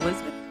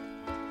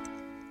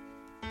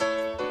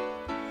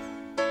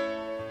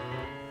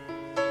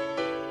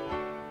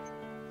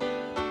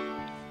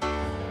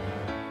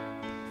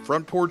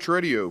Front Porch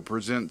Radio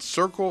presents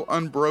Circle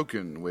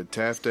Unbroken with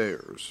Taft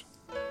Ayers.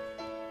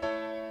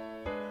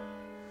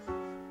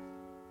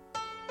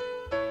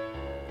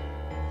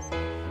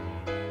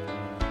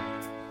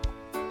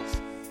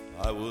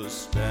 I was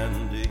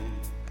standing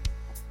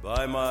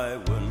by my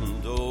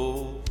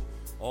window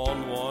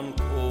on one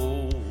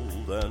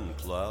cold and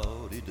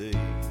cloudy day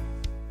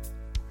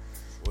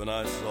when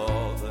I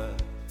saw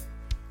that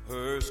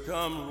hearse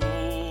come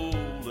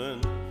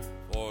rolling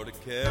for to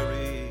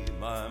carry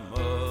my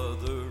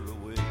mother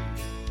away.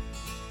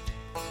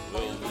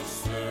 Will the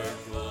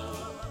circle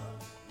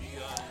be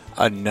on?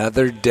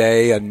 Another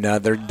day,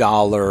 another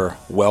dollar.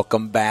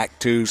 Welcome back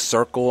to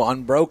Circle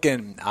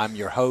Unbroken. I'm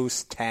your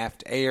host,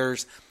 Taft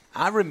Ayers.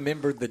 I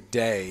remember the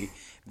day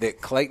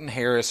that Clayton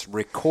Harris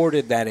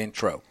recorded that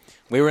intro.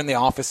 We were in the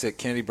office at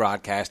Kennedy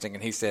Broadcasting,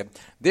 and he said,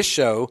 this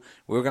show,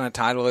 we were going to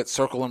title it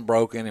Circle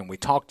Unbroken, and we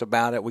talked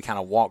about it. We kind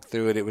of walked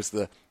through it. It was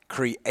the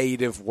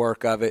creative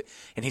work of it.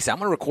 And he said, I'm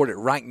going to record it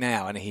right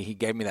now. And he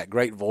gave me that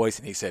great voice,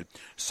 and he said,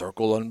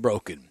 Circle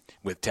Unbroken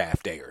with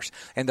Taft Ayers.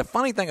 And the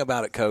funny thing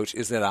about it, Coach,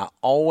 is that I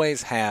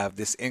always have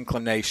this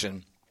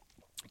inclination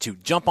to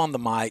jump on the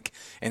mic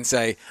and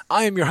say,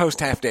 I am your host,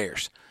 Taft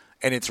Ayers.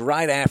 And it's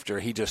right after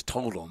he just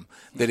told them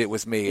that it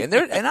was me. And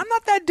I'm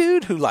not that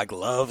dude who, like,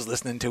 loves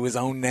listening to his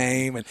own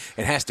name and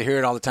has to hear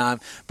it all the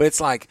time. But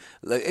it's like,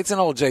 it's an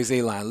old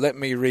Jay-Z line, let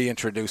me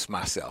reintroduce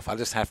myself. I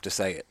just have to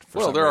say it.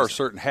 Well, there are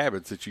certain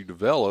habits that you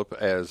develop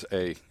as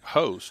a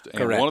host.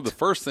 And Correct. One of the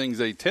first things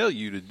they tell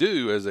you to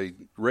do as a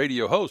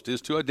radio host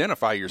is to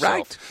identify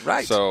yourself.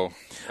 Right. So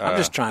I'm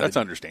just that's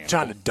understandable.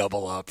 Trying to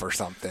double up or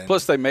something.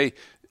 Plus, they may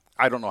 –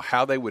 I don't know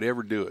how they would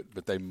ever do it,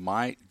 but they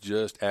might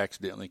just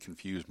accidentally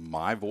confuse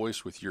my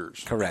voice with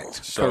yours.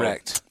 Correct. So,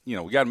 Correct. You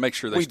know, we got to make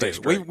sure they stay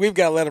straight. We've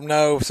got to let them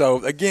know.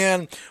 So,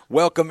 again,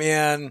 welcome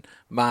in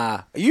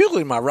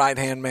usually my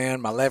right-hand man,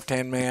 my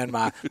left-hand man,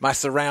 my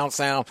surround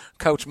sound,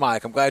 Coach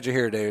Mike. I'm glad you're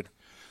here, dude.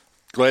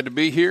 Glad to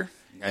be here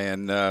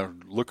and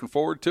looking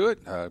forward to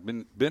it.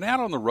 Been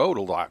out on the road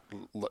a lot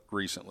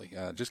recently.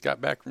 Just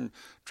got back from a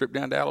trip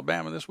down to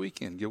Alabama this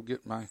weekend. Go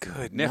get my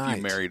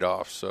nephew married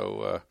off.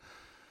 So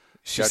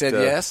she said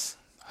yes.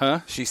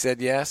 Huh? She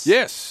said yes.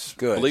 Yes.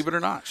 Good. Believe it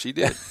or not, she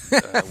did.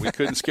 We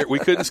couldn't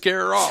scare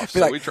her off. So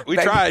like, we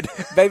tried.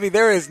 Baby,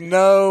 there is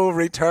no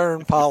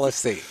return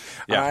policy.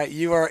 Yeah. All right,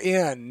 you are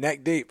in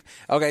neck deep.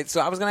 Okay, so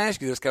I was going to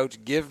ask you this,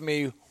 Coach. Give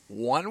me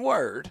one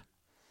word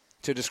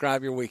to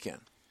describe your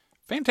weekend.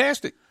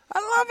 Fantastic.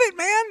 I love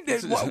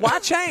it, man. Why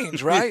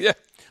change, right? Yeah.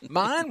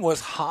 Mine was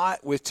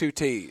hot with two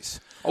T's.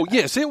 Oh,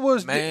 yes, it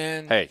was.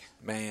 Man.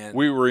 Man.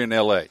 We were in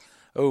L.A.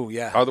 Oh,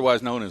 yeah.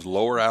 Otherwise known as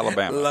Lower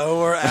Alabama.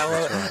 Lower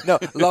Alabama.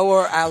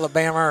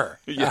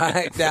 Yeah. All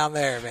right, down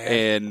there,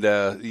 man.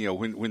 And,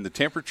 when the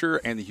temperature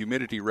and the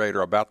humidity rate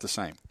are about the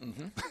same.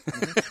 Mm-hmm.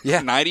 Mm-hmm.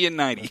 Yeah. 90 and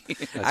 90.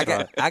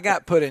 I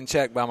got put in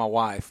check by my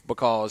wife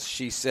because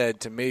she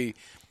said to me,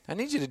 I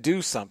need you to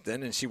do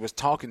something. And she was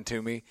talking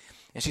to me.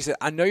 And she said,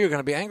 I know you're going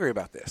to be angry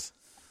about this.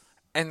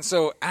 And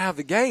so out of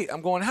the gate,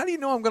 I'm going, how do you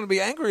know I'm going to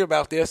be angry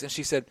about this? And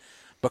she said,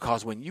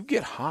 because when you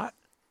get hot,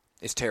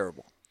 it's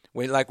terrible.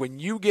 When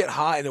you get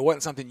hot and it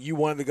wasn't something you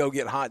wanted to go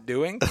get hot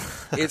doing,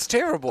 it's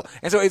terrible.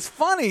 And so it's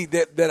funny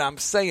that I'm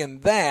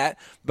saying that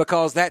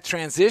because that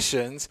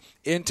transitions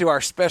into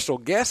our special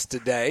guest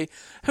today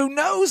who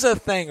knows a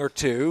thing or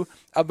two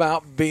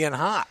about being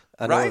hot.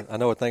 I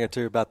know a thing or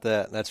two about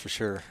that, that's for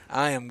sure.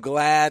 I am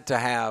glad to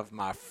have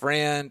my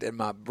friend and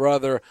my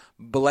brother,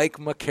 Blake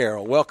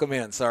McCarroll. Welcome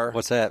in, sir.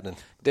 What's happening?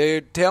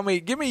 Dude, give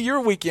me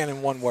your weekend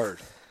in one word.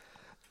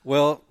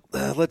 Well,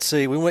 let's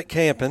see. We went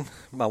camping.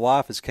 My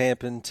wife is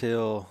camping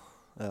till,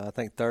 I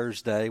think,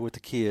 Thursday with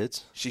the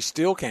kids. She's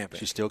still camping?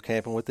 She's still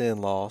camping with the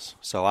in-laws.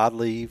 So I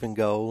leave and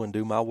go and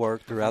do my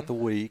work throughout the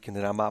week, and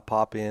then I might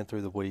pop in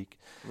through the week.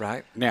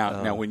 Right.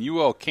 Now, when you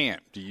all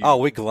camp, do you? Oh,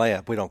 we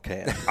glamp. We don't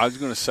camp. I was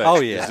going to say.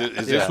 Oh yeah.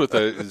 Is this with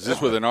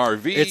an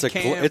RV? It's a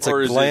camp, it's a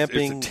or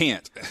glamping. It's a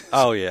tent.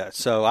 Oh yeah.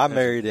 So I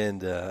married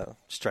into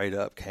straight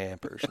up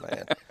campers,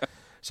 man.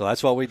 So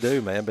that's what we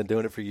do, man. Been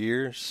doing it for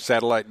years.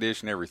 Satellite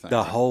dish and everything.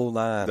 The whole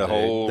nine. The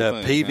whole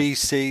the thing,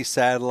 PVC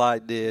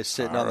satellite dish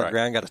sitting all on the right.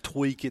 ground. Got to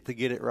tweak it to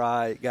get it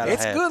right.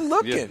 It's good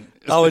looking.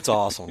 Yeah. Oh, it's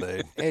awesome,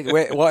 dude.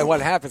 Hey,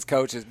 what happens,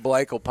 Coach, is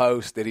Blake will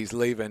post that he's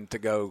leaving to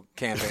go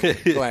camping,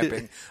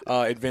 glamping,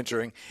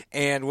 adventuring.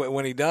 And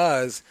when he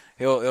does,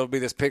 it'll be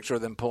this picture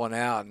of them pulling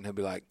out, and he'll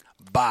be like,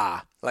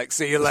 bye. Like,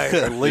 see you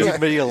later. Leave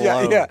me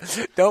alone. Yeah.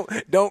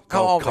 Don't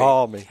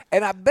call me.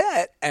 And I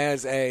bet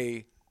as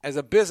a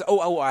business –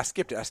 I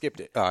skipped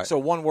it. All right. So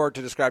one word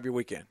to describe your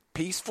weekend.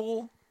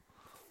 Peaceful?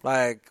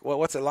 Like,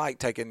 what's it like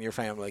taking your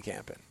family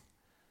camping?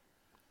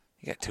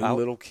 You got two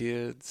little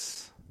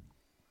kids.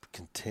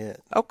 Content.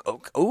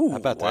 Oh, how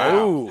about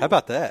wow. that? How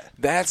about that?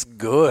 That's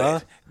good. Huh?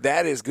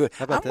 That is good.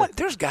 How about that?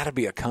 There's got to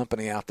be a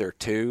company out there,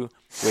 too,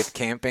 with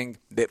camping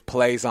that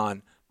plays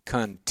on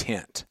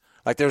content.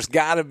 Like, there's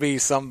got to be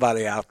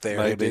somebody out there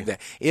who Maybe. did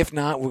that. If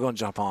not, we're going to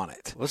jump on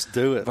it. Let's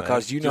do it,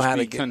 Because man. you know Just how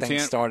be to get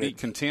things started. Be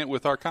content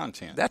with our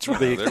content. That's right.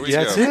 There we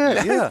That's go.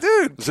 it, yeah.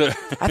 Dude,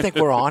 I think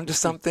we're on to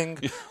something.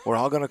 We're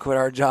all going to quit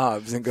our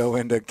jobs and go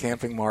into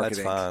camping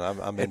marketing. That's fine.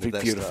 I'm It'd into be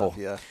that beautiful.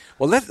 stuff, yeah.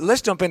 Well,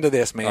 let's jump into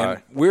this, man. All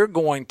right. We're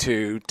going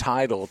to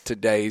title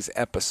today's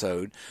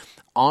episode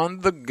 "On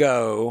the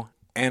Go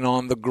and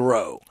on the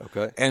Grow."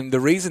 Okay. And the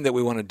reason that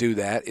we want to do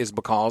that is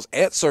because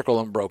at Circle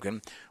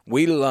Unbroken,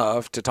 we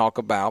love to talk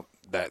about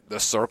the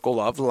circle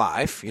of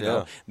life, you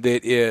know,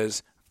 that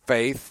is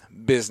faith,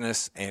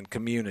 business, and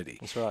community.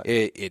 That's right.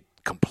 It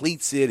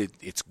completes it.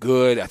 It's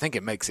good. I think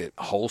it makes it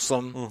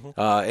wholesome.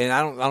 And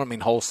I don't mean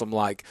wholesome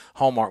like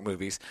Hallmark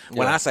movies.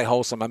 When I say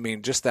wholesome, I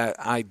mean just that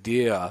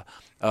idea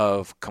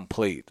of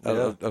complete,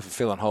 of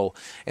feeling whole.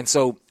 And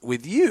so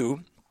with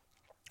you,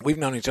 we've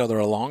known each other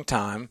a long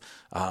time.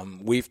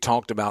 We've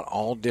talked about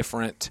all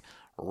different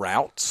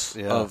routes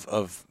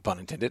of pun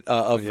intended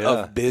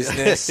of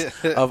business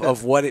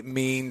of what it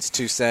means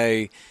to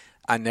say,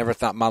 I never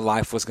thought my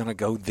life was going to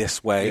go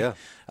this way.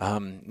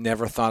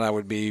 Never thought I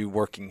would be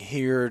working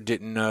here.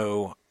 Didn't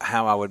know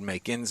how I would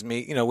make ends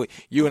meet. You know,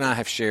 you and I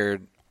have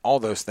shared all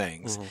those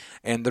things.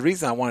 And the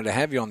reason I wanted to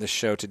have you on this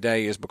show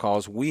today is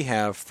because we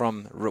have,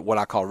 from what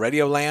I call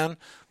Radio Land,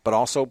 but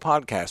also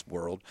podcast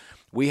world,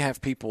 we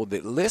have people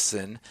that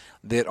listen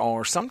that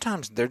are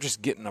sometimes they're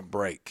just getting a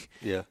break.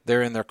 Yeah.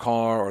 They're in their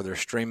car or they're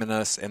streaming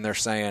us and they're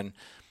saying,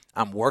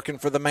 I'm working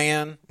for the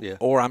man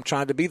or I'm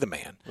trying to be the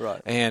man.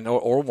 Right. And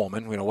or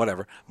woman, you know,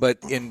 whatever. But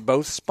in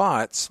both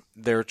spots,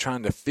 they're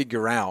trying to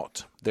figure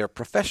out their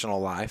professional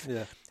life.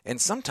 Yeah. And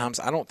sometimes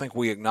I don't think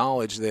we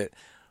acknowledge that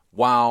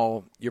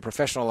while your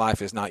professional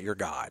life is not your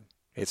God,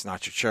 it's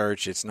not your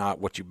church, it's not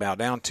what you bow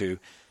down to,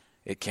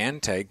 it can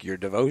take your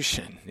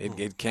devotion.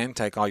 It can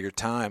take all your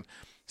time.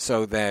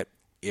 So that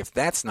if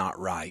that's not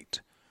right,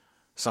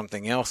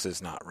 something else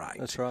is not right.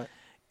 That's right.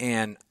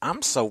 And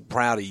I'm so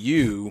proud of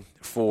you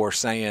for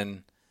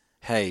saying,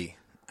 hey,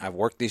 I've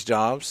worked these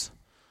jobs.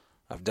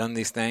 I've done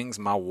these things.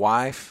 My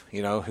wife,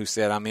 you know, who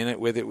said I'm in it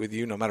with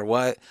you no matter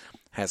what,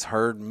 has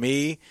heard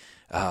me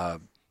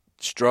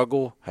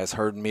struggle, has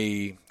heard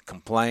me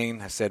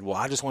complain, has said, well,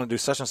 I just want to do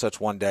such and such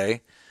one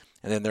day.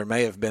 And then there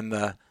may have been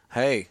the,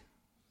 hey,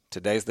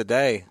 today's the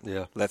day.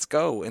 Yeah. Let's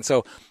go. And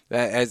so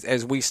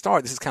as we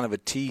start, this is kind of a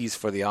tease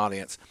for the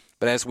audience,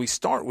 but as we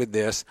start with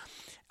this,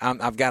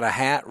 I've got a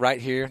hat right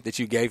here that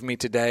you gave me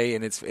today,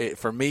 and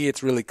for me,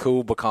 it's really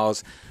cool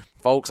because,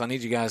 folks, I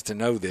need you guys to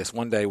know this.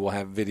 One day we'll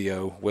have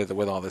video with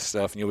all this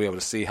stuff, and you'll be able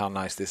to see how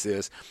nice this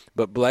is.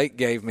 But Blake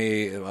gave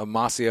me a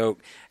Mossy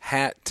Oak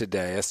hat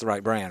today. That's the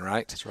right brand,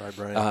 right? That's the right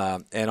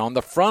brand. And on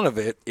the front of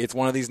it, it's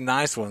one of these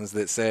nice ones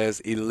that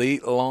says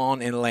Elite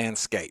Lawn and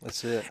Landscape.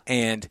 That's it.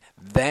 And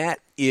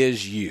that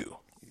is you.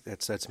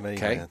 That's me,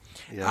 Okay. man.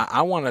 Yeah.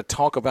 I want to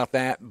talk about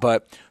that,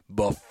 but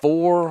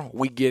before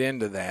we get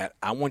into that,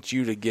 I want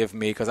you to give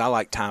me, because I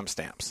like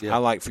timestamps. Yeah. I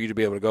like for you to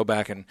be able to go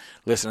back and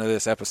listen to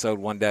this episode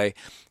one day.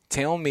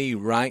 Tell me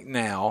right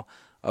now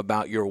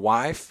about your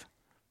wife,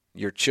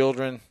 your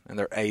children, and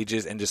their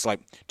ages, and just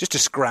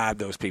describe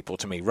those people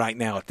to me right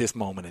now at this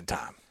moment in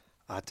time.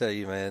 I tell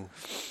you, man.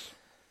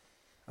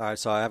 All right,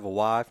 so I have a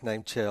wife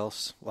named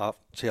Chelsea. Well,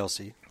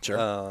 Chelsea.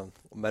 Sure.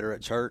 Met her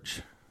at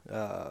church.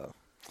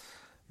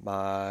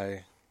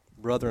 My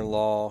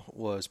brother-in-law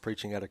was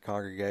preaching at a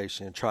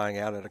congregation, trying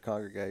out at a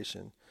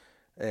congregation,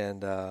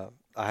 and I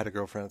had a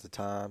girlfriend at the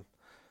time.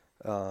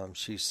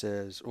 She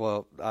says,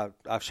 well,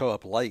 I show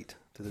up late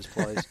to this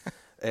place,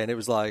 and it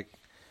was like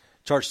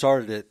church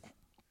started at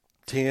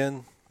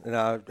 10, and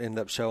I ended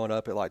up showing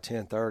up at like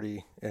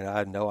 10:30, and I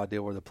had no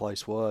idea where the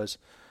place was.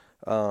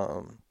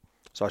 So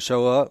I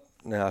show up,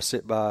 and I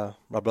sit by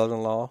my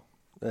brother-in-law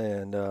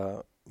and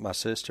my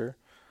sister,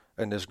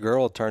 and this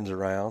girl turns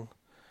around,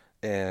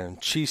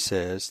 and she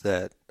says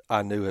that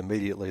I knew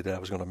immediately that I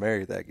was going to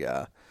marry that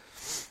guy.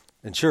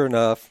 And sure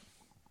enough,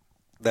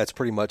 that's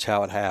pretty much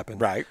how it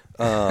happened. Right.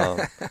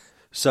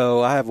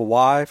 So I have a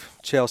wife,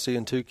 Chelsea,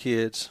 and 2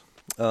 kids.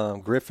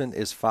 Griffin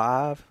is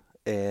 5,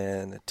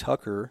 and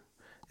Tucker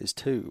is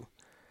 2.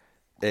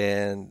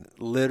 And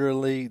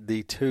literally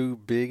the 2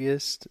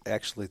 biggest,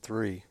 actually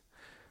 3,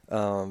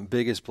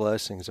 biggest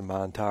blessings in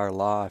my entire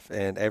life.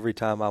 And every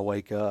time I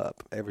wake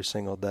up, every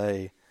single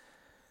day,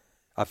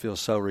 I feel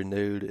so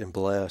renewed and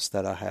blessed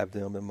that I have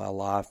them in my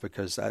life,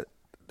 because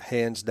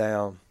hands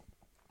down,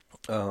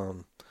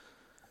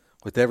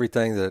 with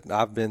everything that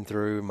I've been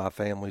through, my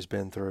family's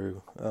been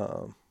through,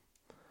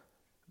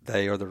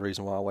 they are the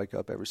reason why I wake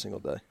up every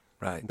single day.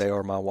 Right. They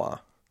are my why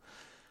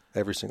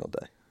every single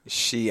day.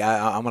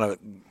 I'm going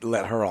to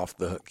let her off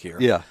the hook here.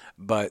 Yeah.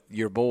 But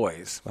your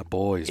boys. My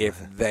boys,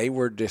 If man. they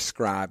were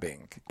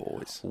describing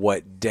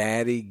what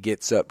Daddy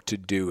gets up to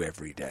do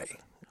every day,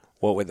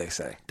 what would they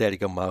say? Daddy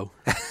go mow.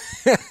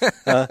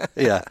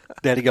 Yeah,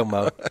 Daddy go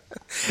mow.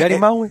 Daddy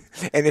mowing.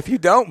 And if you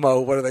don't mow,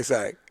 what do they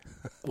say?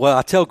 Well,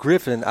 I tell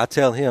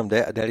him,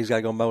 Daddy's got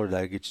to go mow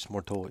today, get you some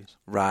more toys.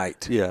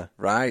 Right. Yeah.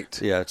 Right.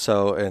 Yeah,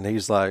 so, and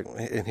he's like,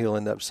 and he'll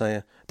end up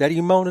saying, Daddy,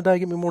 you mowing today,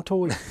 get me more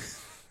toys.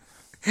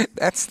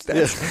 That's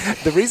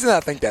the reason I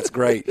think that's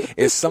great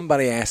is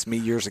somebody asked me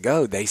years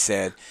ago. They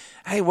said,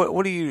 "Hey,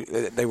 what do you?"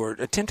 They were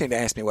attempting to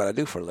ask me what I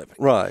do for a living.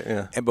 Right.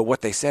 Yeah. But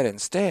what they said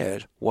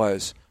instead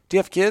was, "Do you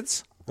have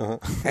kids?" Uh-huh.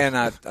 And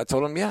I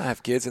told them, "Yeah, I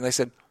have kids." And they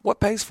said, "What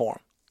pays for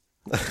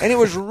them?" And it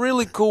was a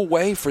really cool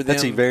way for them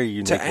That's a very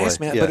unique to ask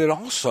way. me that. Yeah. But it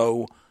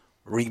also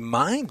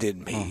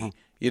reminded me,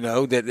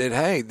 that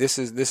hey, this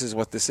is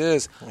what this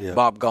is. Yeah.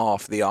 Bob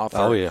Goff, the author.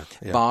 Oh, yeah.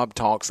 Bob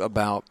talks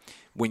about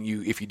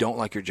if you don't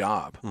like your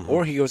job,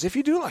 or he goes, if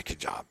you do like your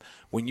job,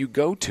 when you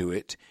go to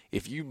it,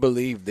 if you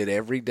believe that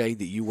every day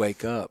that you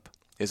wake up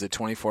is a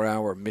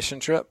 24-hour mission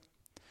trip,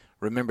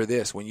 remember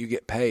this: when you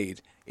get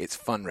paid, it's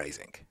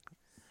fundraising.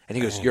 And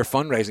he goes, you're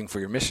fundraising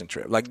for your mission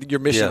trip, like your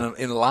mission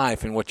in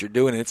life and what you're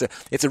doing. And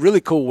it's a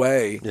really cool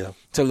way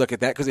to look at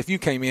that. Because if you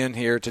came in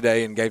here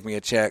today and gave me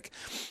a check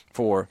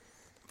for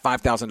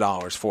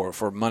 $5,000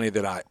 for money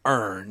that I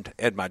earned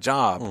at my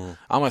job,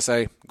 I'm going to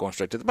say, going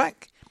straight to the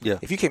bank. Yeah.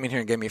 If you came in here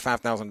and gave me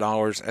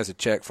 $5,000 as a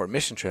check for a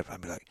mission trip,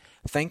 I'd be like,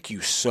 thank you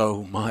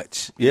so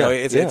much. Yeah.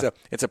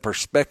 It's a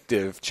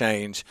perspective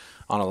change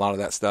on a lot of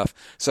that stuff.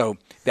 So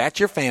that's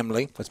your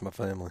family. That's my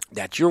family.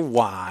 That's your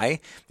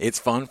why. It's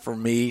fun for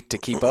me to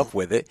keep up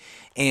with it.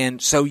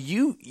 And so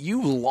you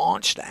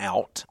launched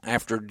out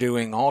after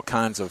doing all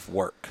kinds of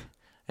work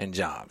and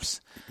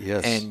jobs.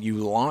 Yes. And you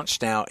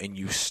launched out and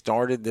you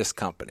started this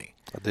company.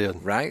 I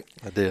did. Right?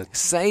 I did.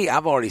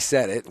 I've already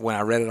said it when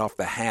I read it off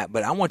the hat,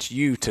 but I want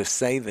you to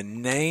say the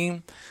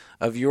name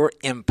of your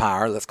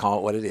empire. Let's call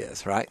it what it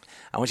is, right?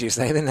 I want you to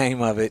say the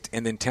name of it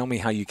and then tell me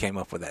how you came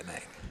up with that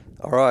name.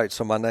 All right.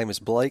 So my name is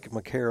Blake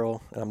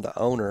McCarroll, and I'm the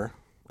owner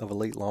of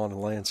Elite Lawn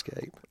and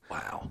Landscape.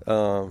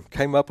 Wow.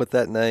 Came up with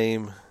that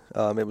name.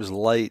 It was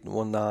late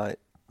one night.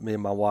 Me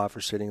and my wife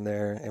were sitting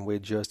there, and we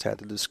had just had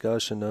the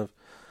discussion of,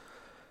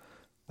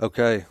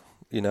 okay,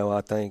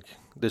 I think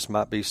this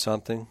might be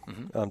something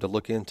to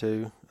look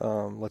into.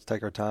 Let's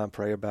take our time,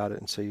 pray about it,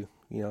 and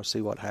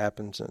see what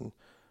happens. And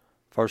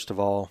first of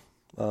all,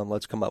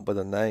 let's come up with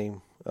a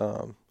name.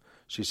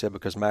 She said,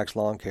 because Max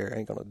Lawn Care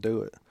ain't going to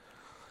do it,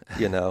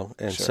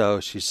 And Sure. so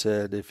she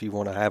said, if you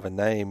want to have a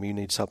name, you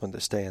need something to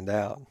stand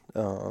out.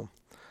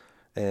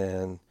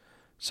 And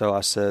so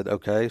I said,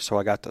 okay. So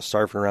I got to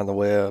surfing around the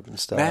web and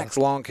stuff. Max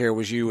Lawn Care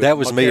was you. That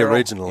was me McCarroll?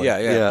 originally.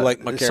 Yeah.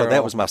 Blake McCarroll. So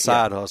that was my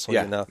side hustle,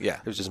 Yeah.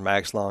 It was just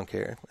Max Lawn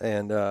Care.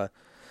 And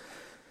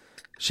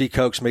she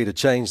coaxed me to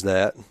change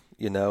that,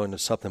 into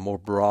something more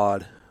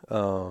broad.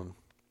 And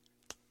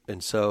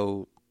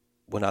so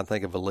when I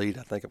think of elite,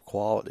 I think of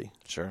quality.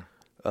 Sure.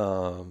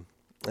 And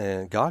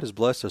God has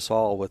blessed us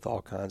all with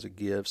all kinds of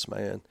gifts,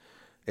 man.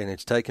 And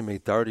it's taken me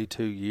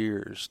 32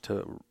 years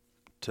to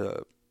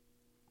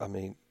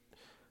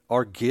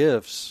our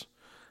gifts,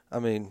 I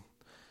didn't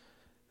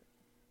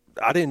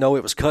know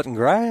it was cutting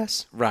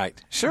grass.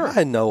 Right. Sure. I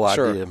had no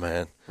Sure. idea,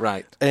 man.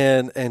 Right.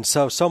 And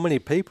so many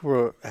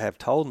people have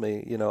told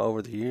me,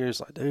 over the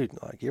years, like, dude,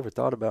 like, you ever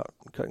thought about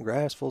cutting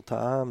grass full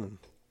time? And,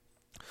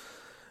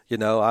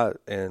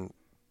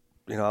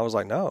 I was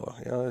like, no,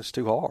 it's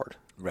too hard.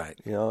 Right.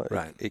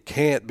 Right. It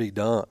can't be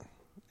done,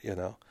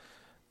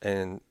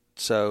 And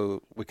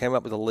so we came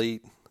up with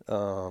Elite.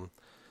 The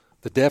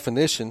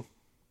definition,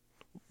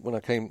 when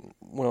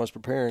I was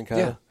preparing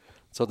kind of. Yeah.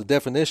 So the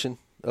definition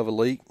of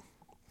elite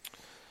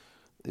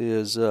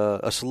is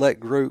a select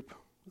group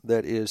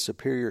that is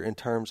superior in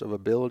terms of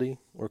ability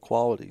or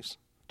qualities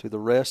to the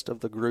rest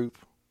of the group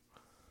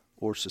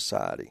or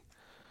society.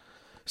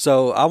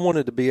 So I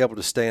wanted to be able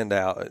to stand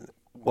out.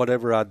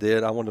 Whatever I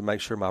did, I wanted to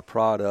make sure my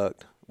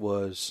product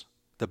was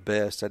the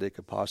best that it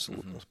could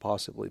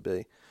possibly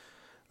be.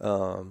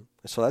 So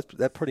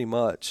that pretty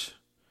much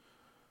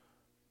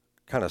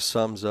kind of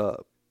sums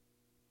up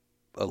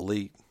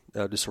elite.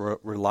 Just a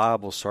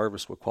reliable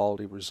service with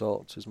quality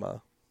results is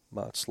my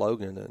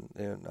slogan,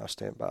 and I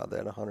stand by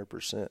that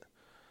 100%.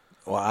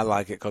 Well, I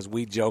like it because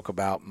we joke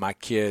about my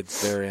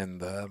kids. They're in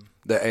the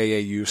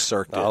AAU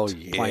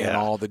circuit, playing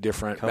all the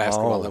different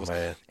basketball levels,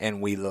 man.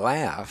 And we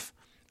laugh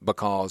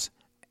because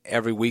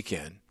every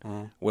weekend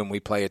when we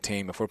play a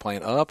team, if we're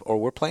playing up or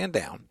we're playing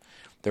down,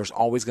 there's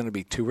always going to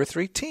be 2 or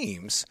 3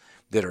 teams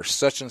that are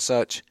such and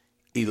such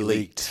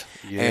elite.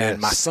 Yes.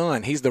 And my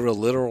son, he's the real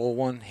literal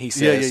one. He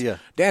says, Yeah.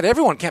 Dad,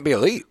 everyone can't be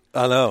elite.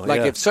 I know.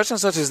 If such and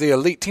such is the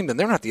elite team, then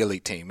they're not the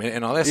elite team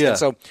and all this. Yeah. And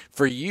so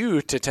for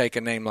you to take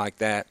a name like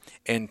that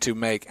and to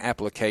make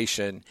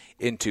application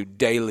into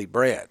daily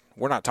bread,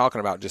 we're not talking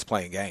about just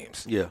playing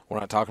games. Yeah. We're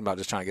not talking about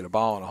just trying to get a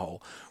ball in a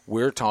hole.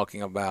 We're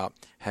talking about,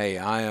 hey,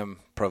 I am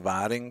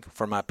providing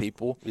for my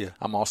people. Yeah.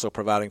 I'm also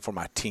providing for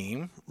my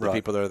team, the Right.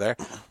 people that are there.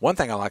 One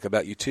thing I like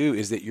about you, too,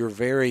 is that you're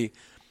very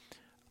 –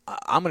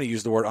 I'm going to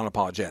use the word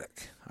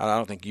unapologetic. I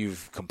don't think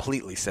you've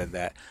completely said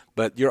that,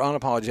 but you're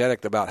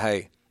unapologetic about,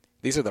 hey,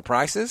 these are the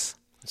prices.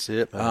 That's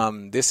it,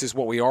 man. This is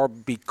what we are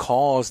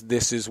because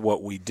this is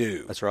what we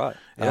do. That's right.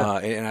 Yeah.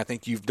 And I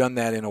think you've done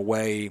that in a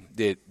way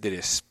that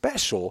is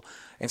special.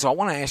 And so I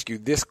want to ask you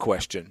this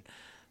question.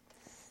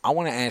 I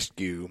want to ask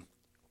you,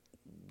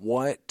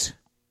 what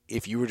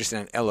if you were just in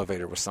an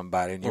elevator with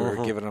somebody and you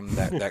were giving them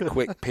that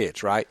quick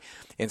pitch, right?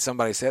 And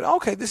somebody said,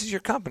 okay, this is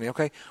your company.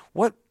 Okay,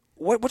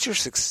 what's your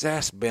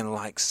success been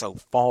like so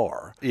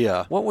far?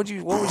 Yeah. What would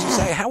you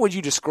say? How would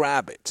you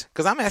describe it?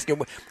 Because I'm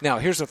asking now.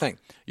 Here's the thing: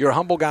 you're a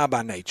humble guy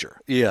by nature.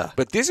 Yeah.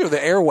 But these are the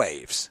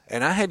airwaves,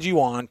 and I had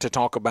you on to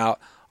talk about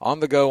on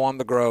the go, on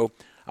the grow.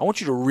 I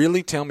want you to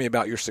really tell me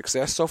about your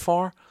success so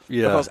far.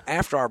 Yeah. Because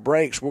after our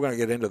breaks, we're going to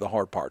get into the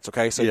hard parts.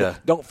 Okay. So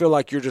don't feel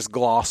like you're just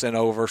glossing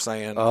over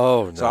saying.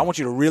 Oh no. So I want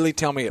you to really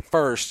tell me at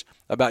first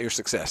about your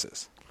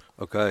successes.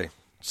 Okay.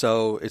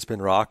 So it's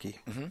been rocky.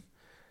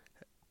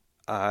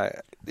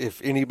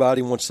 If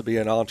anybody wants to be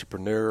an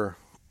entrepreneur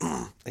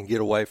and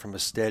get away from a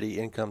steady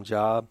income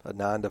job, a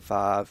 9 to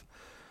 5,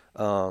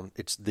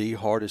 it's the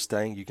hardest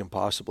thing you can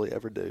possibly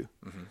ever do.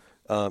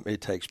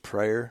 It takes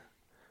prayer.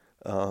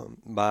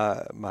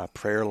 My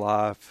prayer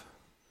life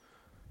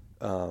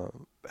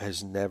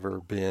has never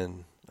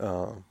been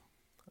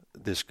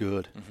this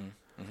good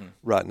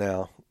right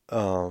now.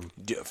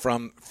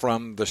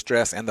 From the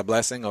stress and the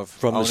blessing of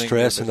from the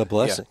stress and the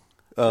blessing.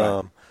 Yeah.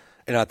 Right.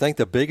 And I think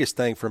the biggest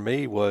thing for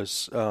me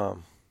was,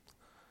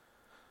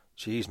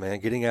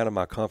 getting out of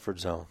my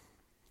comfort zone,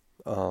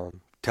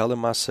 telling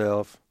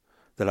myself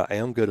that I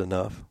am good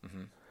enough,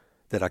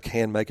 that I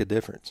can make a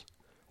difference.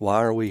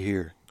 Why are we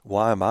here?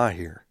 Why am I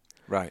here?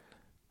 Right.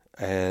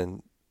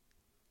 And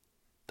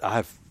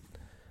I've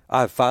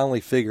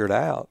finally figured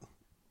out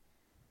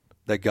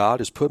that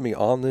God has put me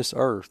on this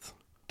earth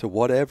to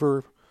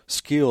whatever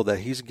skill that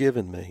He's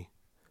given me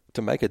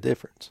to make a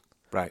difference.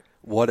 Right.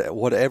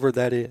 Whatever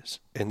that is.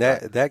 And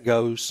that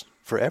goes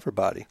for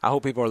everybody. I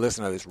hope people are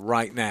listening to this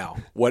right now.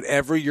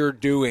 Whatever you're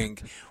doing,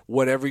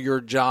 whatever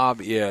your job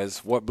is,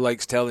 what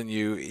Blake's telling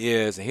you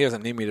is, and he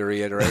doesn't need me to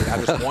reiterate,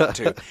 I just want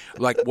to,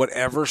 like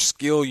whatever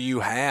skill you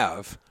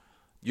have,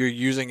 you're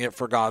using it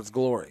for God's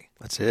glory.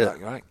 That's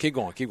it. Right? Keep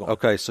going.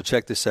 Okay, so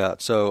check this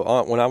out.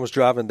 So when I was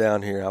driving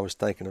down here, I was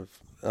thinking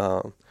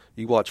of,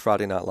 you watch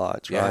Friday Night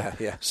Lights, right?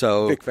 Yeah.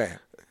 So big fan.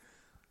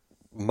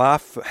 My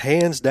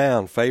hands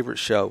down favorite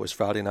show was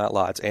Friday Night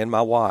Lights, and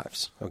my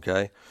wife's,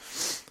 okay?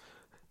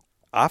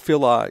 I feel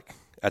like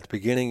at the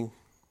beginning,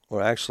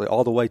 or actually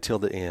all the way till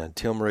the end,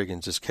 Tim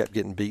Riggins just kept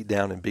getting beat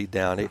down and beat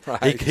down.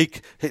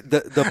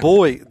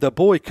 The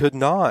boy could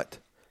not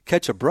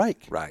catch a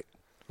break.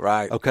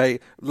 Right. Okay,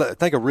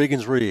 think of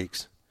Riggins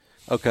Riggs,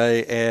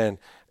 okay,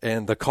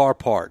 and the car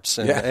parts.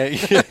 And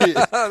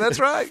that's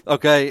right.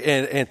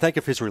 Okay, and think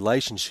of his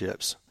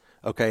relationships,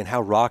 okay, and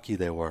how rocky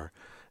they were.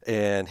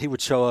 And he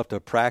would show up to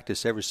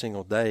practice every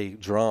single day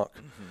drunk,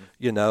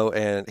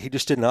 and he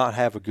just did not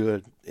have a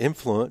good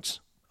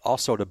influence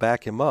also to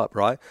back him up,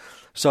 right?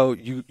 So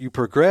you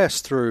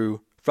progress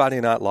through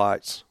Friday Night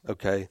Lights,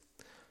 okay?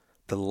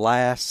 The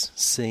last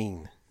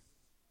scene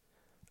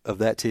of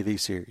that TV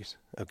series,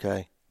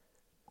 okay?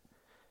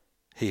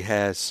 He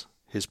has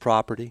his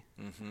property,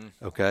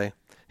 okay?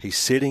 He's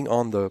sitting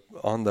on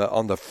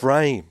the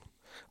frame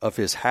of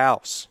his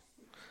house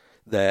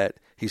that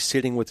he's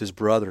sitting with his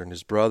brother, and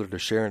his brother, they're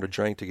sharing a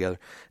drink together,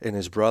 and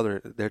his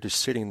brother, they're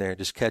just sitting there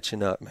just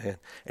catching up, man.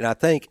 And I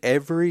think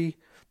every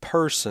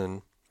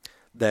person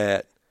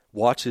that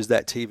watches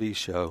that TV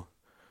show,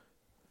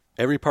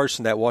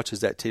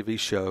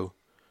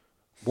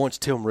 wants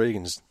Tim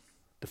Riggins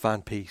to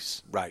find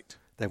peace. Right.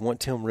 They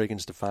want Tim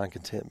Riggins to find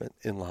contentment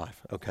in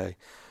life, okay?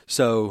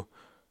 So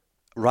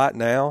right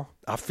now,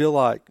 I feel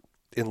like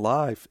in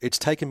life, it's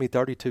taken me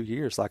 32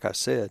 years, like I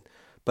said,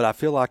 but I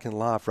feel like in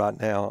life right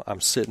now, I'm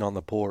sitting on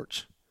the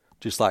porch,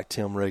 just like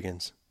Tim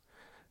Riggins,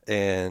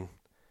 and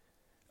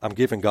I'm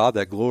giving God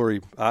that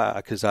glory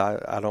because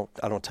I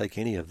don't take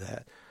any of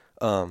that.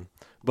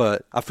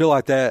 But I feel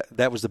like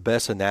that was the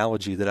best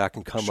analogy that I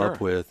can come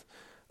up with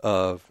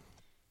of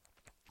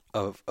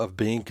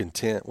being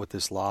content with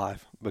this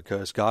life,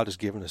 because God has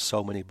given us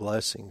so many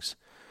blessings.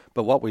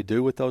 But what we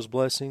do with those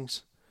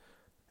blessings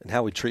and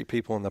how we treat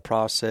people in the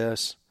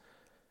process,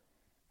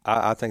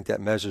 I think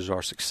that measures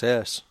our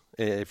success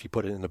if you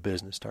put it into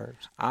business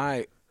terms.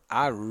 I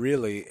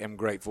really am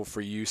grateful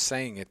for you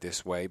saying it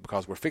this way,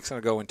 because we're fixing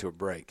to go into a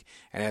break.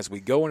 And as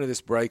we go into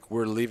this break,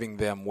 we're leaving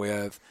them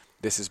with,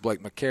 this is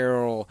Blake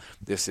McCarroll,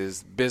 this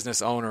is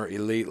business owner,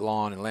 Elite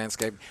Lawn and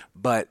Landscape.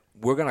 But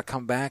we're going to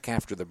come back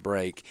after the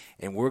break,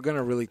 and we're going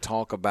to really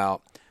talk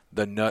about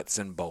the nuts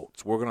and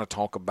bolts. We're going to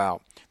talk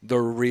about the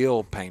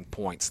real pain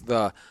points,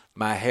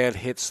 my head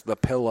hits the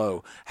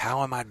pillow.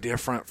 How am I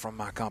different from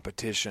my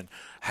competition?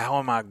 How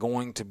am I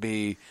going to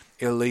be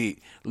elite?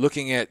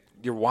 Looking at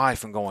your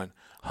wife and going,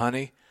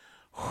 honey,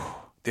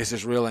 this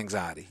is real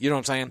anxiety. You know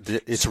what I'm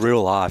saying? It's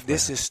real life.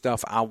 This is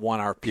stuff I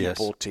want our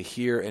people to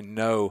hear and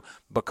know,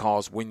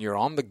 because when you're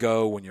on the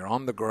go, when you're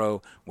on the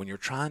grow, when you're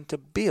trying to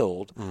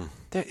build,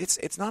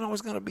 it's not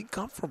always going to be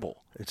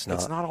comfortable. It's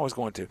not always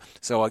going to.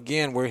 So,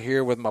 again, we're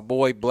here with my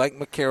boy Blake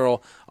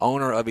McCarroll,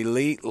 owner of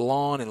Elite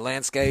Lawn and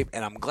Landscape,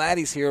 and I'm glad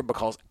he's here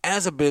because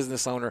as a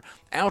business owner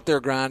out there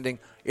grinding,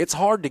 it's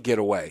hard to get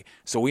away.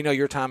 So we know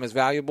your time is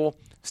valuable.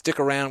 Stick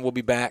around. We'll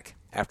be back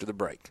after the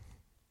break.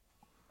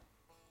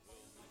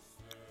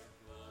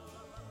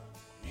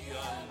 The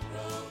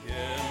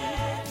unbroken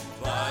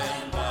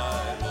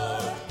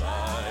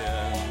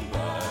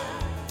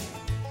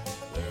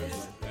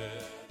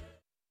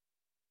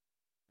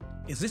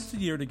this the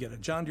year to get a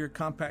John Deere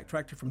compact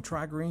tractor from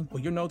Tri-Green?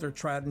 Well, you know they're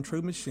tried and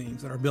true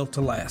machines that are built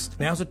to last.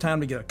 Now's the time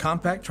to get a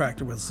compact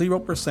tractor with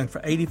 0% for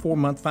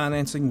 84-month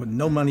financing with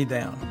no money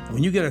down.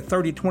 When you get a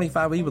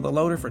 3025E with a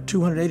loader for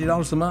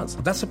 $280 a month,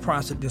 well, that's a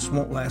price that just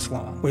won't last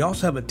long. We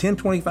also have a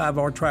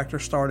 1025R tractor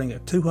starting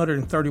at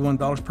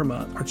 $231 per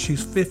month, or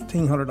choose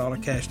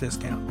 $1,500 cash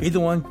discount. Either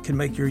one can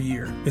make your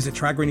year. Visit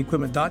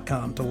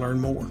TriGreenEquipment.com to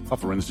learn more.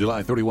 Offer ends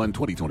July 31,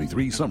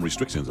 2023. Some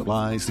restrictions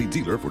apply. See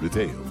dealer for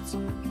details.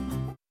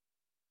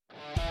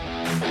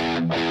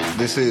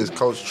 This is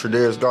Coach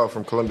Tredaris Goff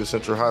from Columbia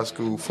Central High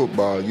School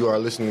football. You are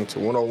listening to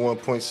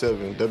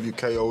 101.7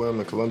 WKOM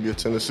in Columbia,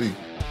 Tennessee.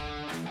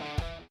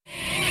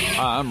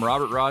 Hi, I'm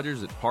Robert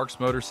Rogers at Parks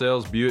Motor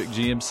Sales Buick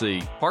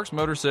GMC. Parks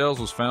Motor Sales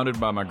was founded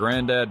by my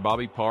granddad,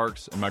 Bobby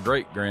Parks, and my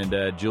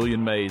great-granddad,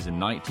 Julian Mays, in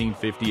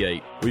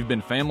 1958. We've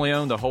been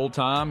family-owned the whole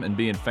time, and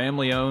being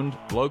family-owned,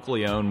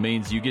 locally-owned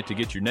means you get to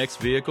get your next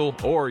vehicle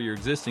or your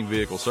existing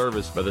vehicle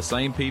serviced by the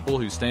same people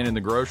who stand in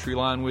the grocery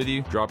line with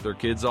you, drop their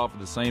kids off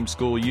at the same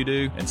school you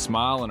do, and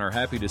smile and are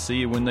happy to see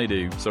you when they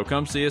do. So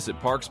come see us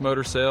at Parks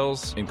Motor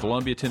Sales in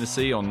Columbia,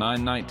 Tennessee on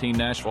 919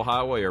 Nashville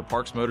Highway or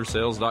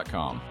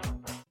parksmotorsales.com.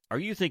 Are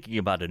you thinking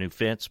about a new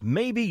fence?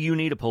 Maybe you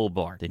need a pole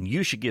barn. Then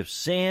you should give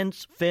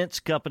Sands Fence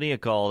Company a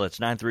call. That's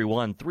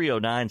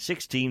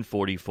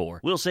 931-309-1644.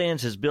 Will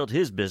Sands has built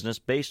his business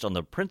based on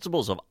the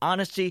principles of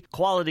honesty,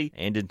 quality,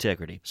 and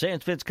integrity.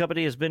 Sands Fence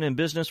Company has been in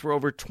business for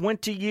over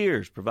 20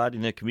 years,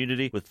 providing the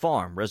community with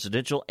farm,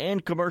 residential,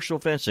 and commercial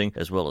fencing,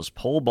 as well as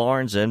pole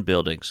barns and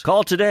buildings.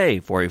 Call today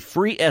for a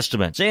free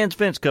estimate. Sands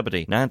Fence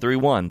Company,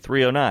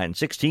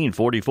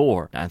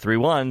 931-309-1644.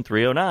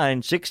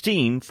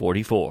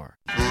 931-309-1644.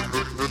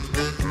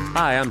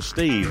 Hi, I'm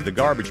Steve, the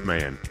Garbage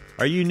Man.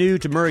 Are you new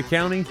to Murray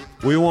County?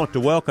 We want to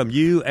welcome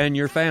you and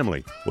your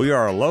family. We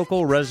are a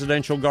local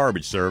residential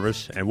garbage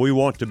service, and we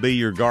want to be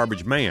your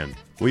garbage man.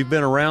 We've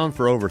been around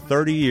for over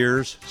 30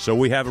 years, so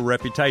we have a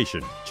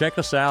reputation. Check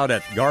us out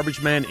at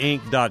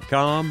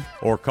garbagemaninc.com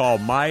or call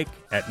Mike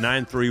at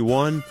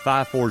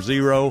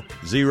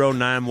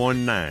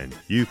 931-540-0919.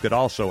 You could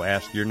also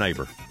ask your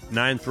neighbor.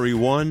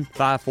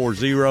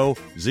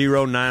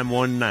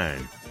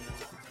 931-540-0919.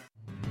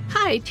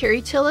 Hi,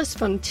 Terry Tillis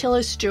from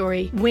Tillis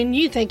Jewelry. When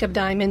you think of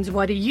diamonds,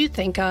 what do you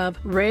think of?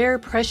 Rare,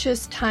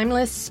 precious,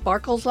 timeless,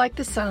 sparkles like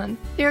the sun.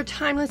 They are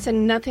timeless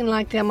and nothing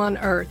like them on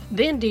earth.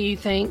 Then do you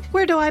think,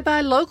 where do I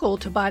buy local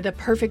to buy the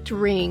perfect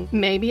ring?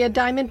 Maybe a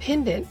diamond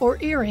pendant or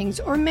earrings,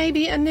 or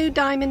maybe a new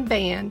diamond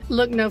band.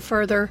 Look no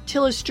further.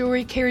 Tillis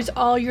Jewelry carries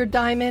all your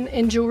diamond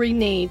and jewelry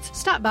needs.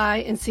 Stop by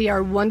and see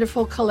our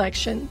wonderful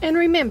collection. And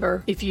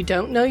remember, if you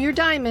don't know your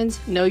diamonds,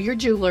 know your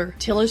jeweler.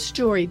 Tillis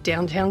Jewelry,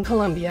 downtown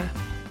Columbia.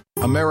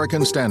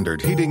 American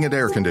Standard Heating and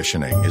Air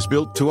Conditioning is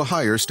built to a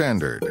higher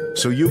standard,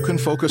 so you can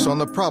focus on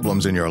the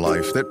problems in your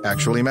life that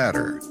actually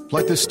matter,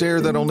 like the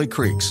stair that only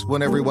creaks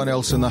when everyone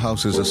else in the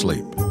house is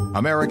asleep.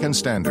 American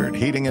Standard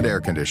Heating and Air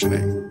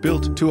Conditioning,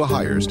 built to a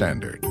higher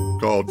standard.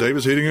 Call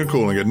Davis Heating and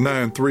Cooling at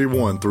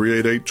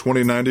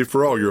 931-388-2090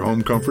 for all your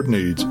home comfort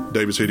needs.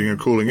 Davis Heating and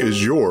Cooling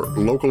is your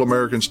local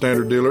American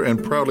Standard dealer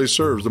and proudly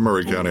serves the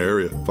Murray County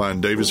area. Find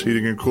Davis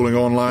Heating and Cooling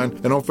online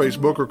and on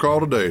Facebook or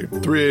call today,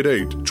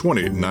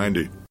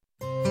 388-2090.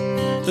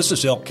 This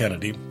is Elk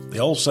Kennedy. The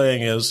old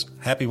saying is,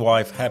 happy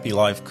wife, happy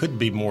life could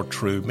be more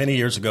true. Many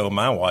years ago,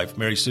 my wife,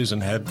 Mary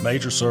Susan, had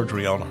major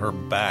surgery on her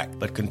back,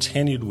 but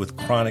continued with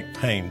chronic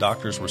pain.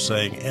 Doctors were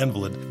saying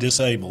invalid,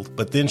 disabled,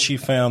 but then she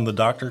found the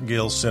Dr.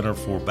 Gill Center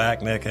for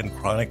Back, Neck, and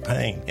Chronic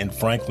Pain in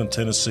Franklin,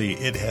 Tennessee.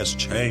 It has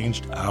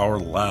changed our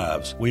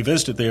lives. We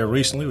visited there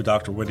recently with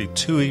Dr. Wendy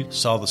Toohey,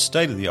 saw the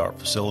state-of-the-art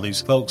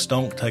facilities. Folks,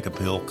 don't take a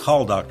pill.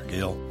 Call Dr.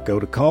 Gill. Go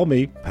to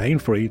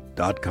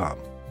callmepainfree.com.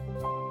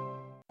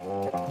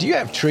 Do you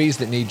have trees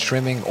that need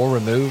trimming or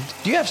removed?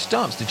 Do you have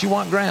stumps that you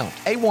want ground?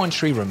 A1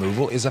 Tree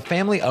Removal is a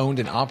family-owned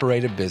and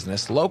operated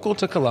business local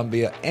to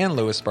Columbia and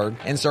Lewisburg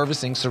and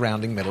servicing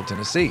surrounding Middle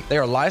Tennessee. They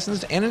are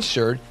licensed and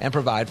insured and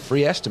provide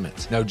free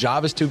estimates. No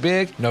job is too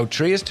big, no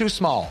tree is too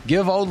small.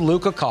 Give old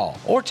Luke a call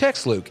or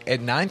text Luke at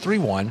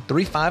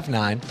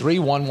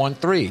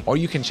 931-359-3113, or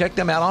you can check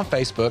them out on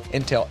Facebook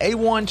and tell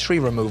A1 Tree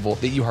Removal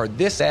that you heard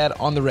this ad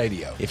on the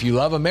radio. If you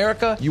love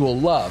America, you will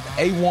love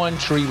A1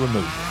 Tree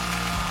Removal.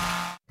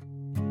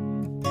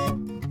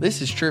 This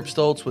is Trip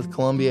Stoltz with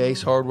Columbia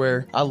Ace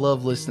Hardware. I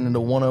love listening to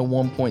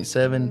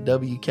 101.7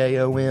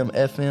 WKOM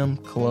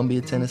FM,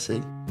 Columbia,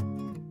 Tennessee.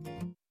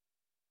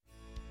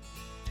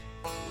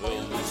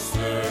 Will the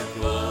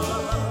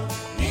circle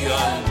be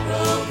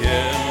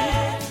unbroken?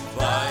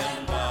 By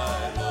and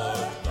by,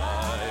 Lord,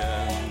 by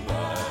and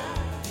by.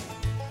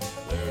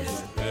 There's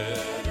a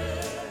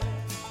better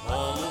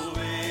home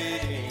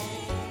waiting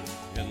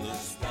in the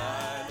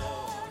sky,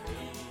 Lord,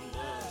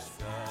 in the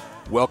sky.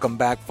 Welcome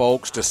back,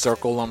 folks, to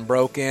Circle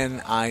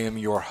Unbroken. I am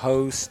your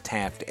host,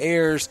 Taft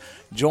Ayers,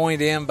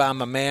 joined in by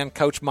my man,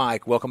 Coach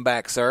Mike. Welcome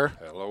back, sir.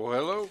 Hello,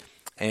 hello.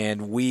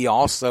 And we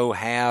also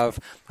have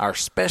our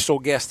special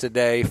guest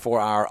today for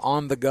our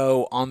On the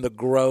Go, On the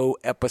Grow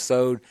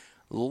episode,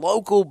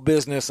 local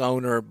business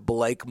owner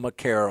Blake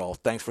McCarroll.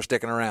 Thanks for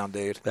sticking around,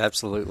 dude.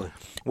 Absolutely.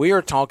 We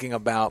are talking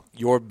about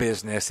your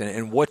business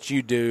and what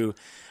you do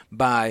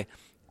by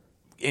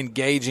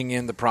engaging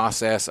in the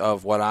process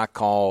of what I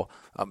call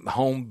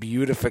home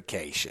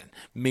beautification,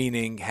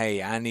 meaning,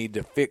 hey, I need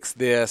to fix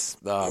this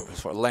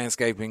for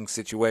landscaping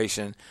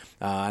situation.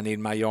 I need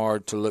my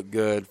yard to look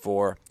good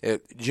for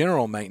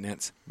general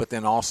maintenance, but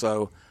then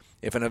also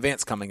if an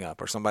event's coming up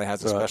or somebody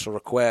has a special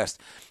request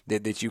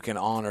that you can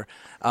honor.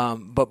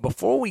 But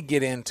before we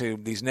get into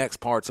these next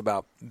parts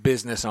about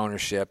business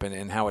ownership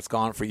and how it's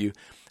gone for you,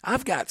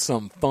 I've got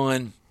some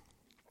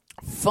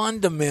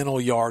fundamental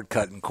yard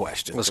cutting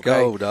questions. Let's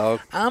go,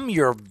 dog. I'm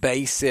your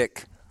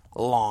basic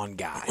lawn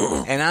guy,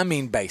 and I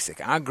mean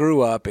basic. I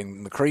grew up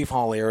in the Creve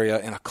Hall area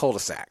in a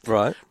cul-de-sac.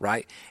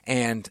 Right?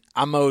 And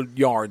I mowed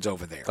yards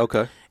over there.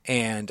 Okay.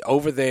 And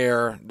over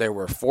there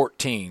were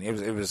 14.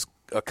 It was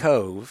a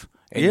cove.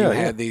 And you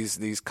had these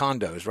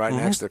condos right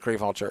next to the Creve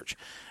Hall Church.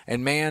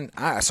 And, man,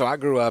 I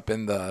grew up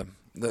in the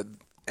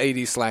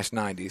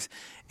 80s/90s,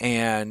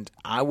 and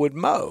I would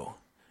mow.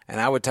 And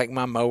I would take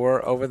my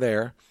mower over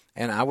there,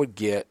 and I would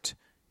get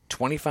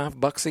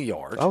 $25 a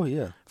yard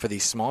for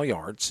these small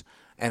yards,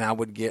 and I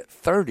would get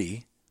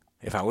 $30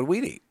 if I would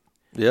weed eat.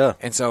 Yeah.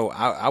 And so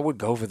I would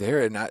go over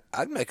there, and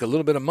I'd make a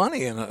little bit of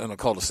money in a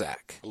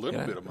cul-de-sac. A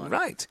little bit of money.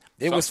 Right.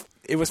 It was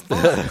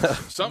fun.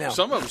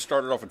 Some of them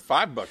started off at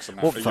 $5 a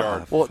month a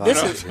yard. Well,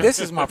 this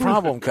is my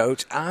problem,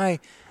 Coach. I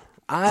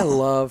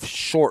love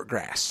short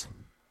grass.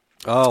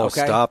 Oh,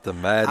 stop the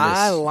madness.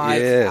 I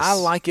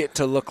like it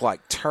to look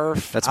like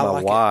turf. That's I my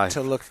like wife. it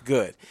to look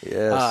good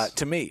Yes.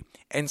 to me.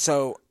 And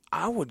so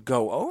I would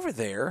go over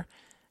there,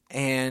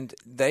 and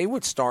they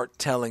would start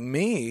telling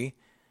me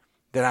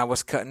that I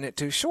was cutting it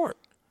too short.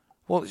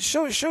 Well, it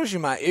shows you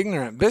my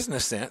ignorant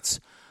business sense.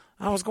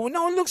 I was going,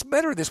 no, it looks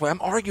better this way.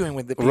 I'm arguing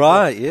with the people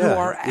who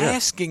are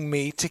asking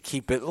me to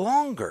keep it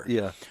longer.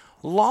 Yeah.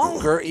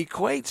 Longer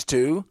equates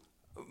to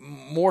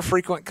more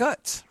frequent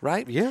cuts,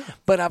 right? Yeah.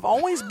 But I've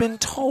always been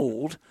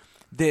told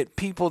that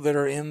people that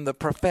are in the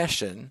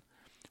profession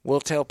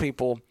will tell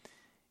people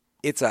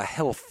it's a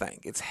health thing.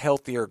 It's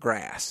healthier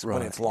grass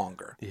when it's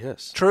longer.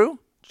 Yes. True?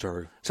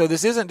 True. So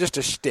this isn't just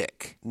a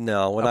shtick.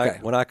 No,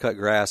 when I cut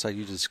grass, I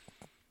usually just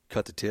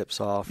cut the tips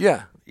off.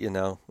 Yeah.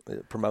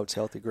 It promotes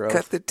healthy growth.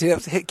 Cut the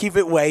tips, keep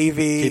it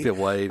wavy. Keep it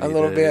wavy a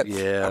little bit.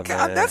 Yeah, okay,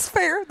 man. that's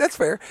fair. That's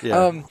fair.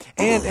 Yeah.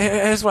 And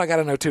here's what I got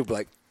to know too,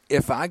 Blake.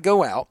 If I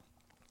go out,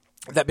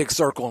 that big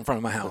circle in front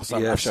of my house,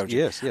 I showed you.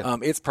 Yes, yeah.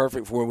 It's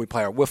perfect for where we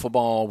play our wiffle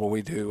ball, where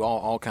we do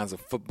all kinds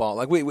of football.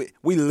 Like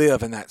we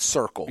live in that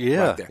circle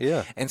right there.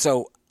 Yeah. And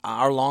so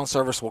our lawn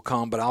service will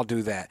come, but I'll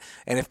do that.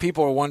 And if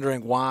people are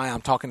wondering why I'm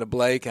talking to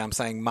Blake and I'm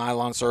saying my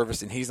lawn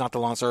service and he's not the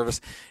lawn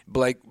service,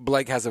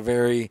 Blake has a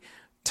very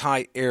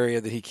tight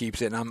area that he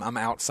keeps it, and I'm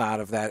outside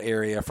of that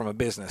area from a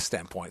business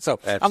standpoint. So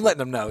Absolutely. I'm letting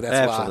them know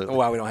that's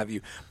why we don't have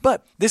you.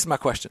 But this is my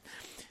question.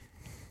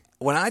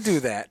 When I do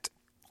that,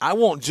 I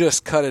won't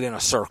just cut it in a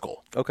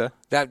circle. Okay.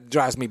 That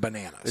drives me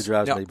bananas. It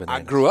drives me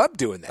bananas. I grew up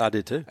doing that. I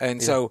did too.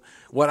 And so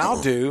what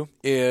I'll do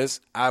is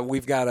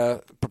we've got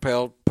a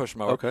propelled push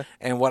mower. Okay.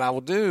 And what I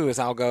will do is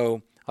I'll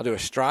do a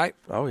stripe.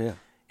 Oh, yeah.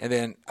 And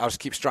then I'll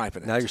just keep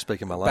striping it. Now you're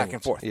speaking my language. Back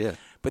and forth. Yeah.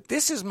 But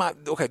this is what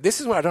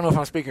I don't know if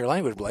I'm speaking your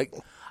language, Blake.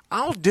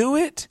 I'll do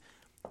it,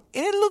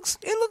 and it looks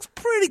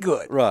pretty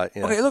good. Right.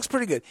 Yeah. Okay, it looks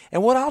pretty good.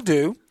 And what I'll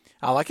do,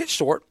 I like it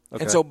short.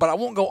 Okay. And so, but I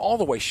won't go all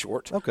the way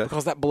short. Okay.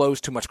 Because that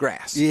blows too much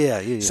grass.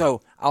 Yeah.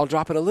 So I'll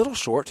drop it a little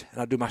short, and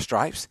I'll do my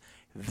stripes.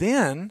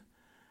 Then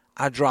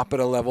I drop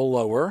it a level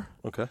lower.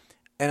 Okay.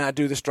 And I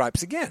do the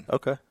stripes again.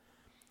 Okay.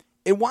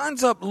 It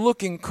winds up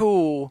looking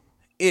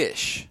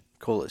cool-ish.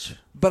 Coolish.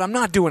 But I'm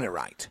not doing it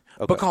right.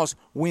 Okay. Because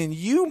when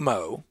you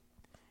mow,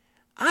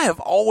 I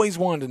have always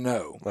wanted to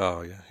know.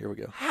 Oh, yeah. Here we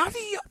go. How do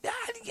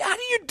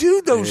you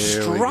do those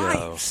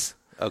stripes?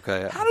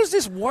 Okay. How does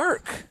this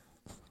work?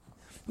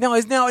 Now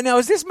is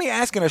this me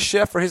asking a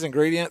chef for his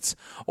ingredients,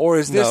 or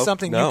is this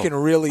something you can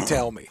really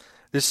tell me?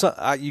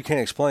 You can't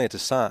explain it to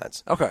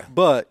science. Okay.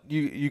 But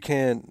you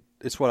can.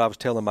 It's what I was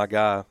telling my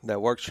guy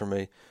that works for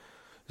me.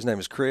 His name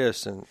is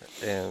Chris, and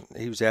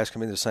he was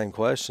asking me the same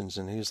questions,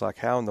 and he was like,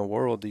 how in the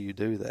world do you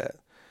do that?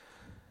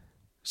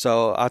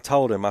 So I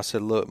told him, I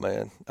said, look,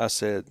 man, I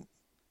said,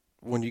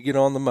 when you get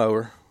on the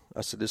mower,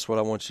 I said, this is what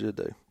I want you to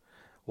do.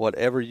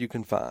 Whatever you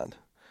can find.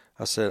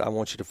 I said, I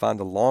want you to find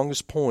the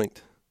longest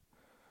point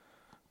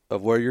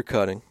of where you're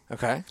cutting.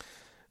 Okay.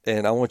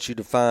 And I want you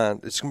to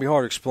find, it's going to be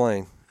hard to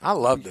explain. I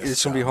love this.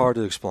 It's going to be hard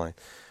to explain.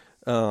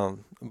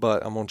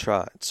 But I'm going to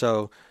try it.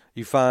 So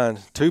you find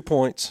 2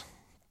 points,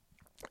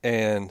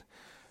 and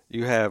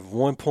you have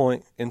 1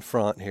 point in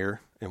front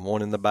here and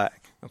one in the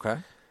back. Okay.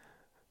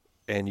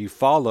 And you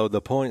follow the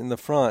point in the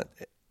front,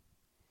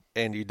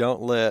 and you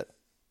don't let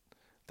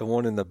the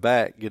one in the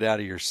back get out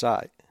of your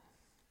sight.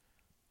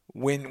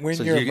 When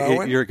so you're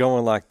mowing? You're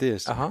going like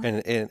this. Uh-huh.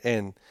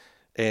 And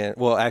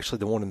well, actually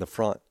the one in the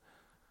front.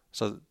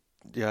 So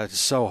yeah, it's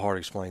so hard to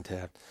explain,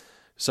 Tab.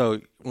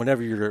 So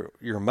whenever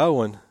you're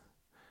mowing,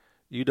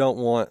 you don't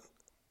want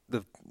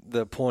the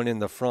the point in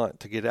the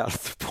front to get out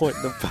of the point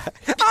in the back.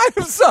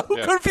 I'm so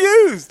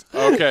confused.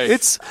 Okay.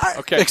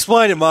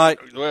 Explain it, Mike.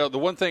 Well, the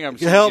one thing I'm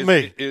saying Help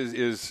me.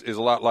 is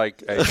a lot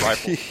like a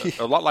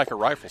rifle, a lot like a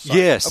rifle sight.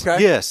 Yes.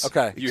 Okay. Yes.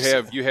 Okay. You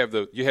have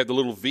the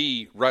little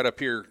V right up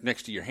here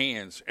next to your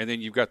hands, and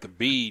then you've got the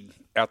bead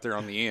out there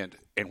on the end.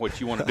 And what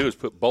you want to do is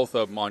put both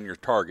of them on your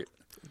target.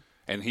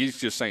 And he's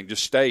just saying,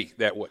 just stay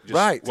that way.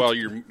 Just while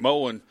you're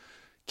mowing,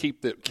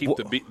 keep the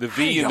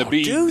V and the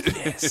bead. Do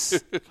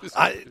this?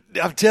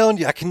 I'm telling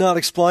you, I cannot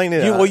explain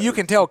it. You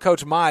can tell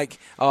Coach Mike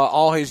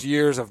all his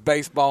years of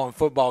baseball and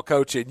football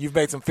coaching. You've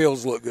made some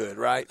fields look good,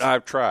 right?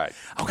 I've tried.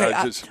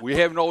 Okay, we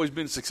haven't always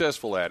been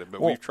successful at it,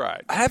 but we've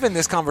tried. Having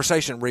this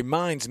conversation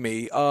reminds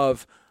me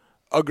of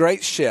a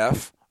great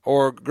chef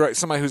or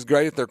somebody who's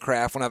great at their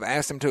craft when I've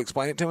asked them to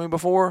explain it to me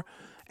before.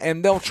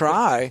 And they'll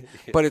try,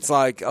 but it's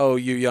like, oh,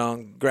 you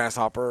young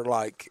grasshopper,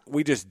 like,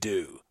 we just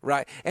do,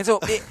 right? And so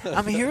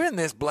I'm hearing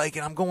this, Blake,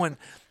 and I'm going,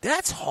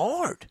 that's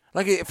hard.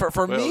 Like,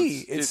 for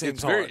me, it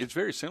seems hard. It's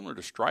very similar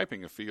to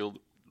striping a field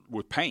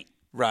with paint.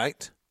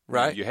 Right.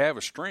 You have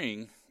a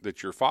string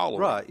that you're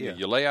following. Right, yeah.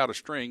 You lay out a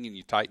string, and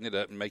you tighten it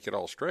up and make it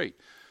all straight.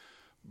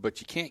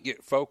 But you can't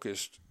get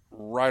focused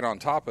right on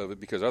top of it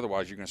because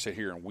otherwise you're going to sit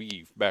here and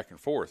weave back and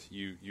forth.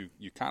 You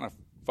kind of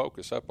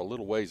focus up a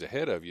little ways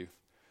ahead of you.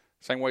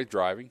 Same way with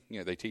driving.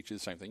 They teach you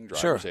the same thing.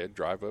 Driver's head,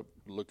 drive up,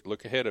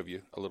 look ahead of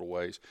you a little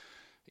ways.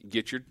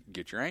 Get your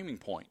aiming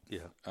point.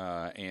 Yeah.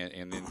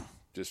 And then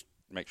just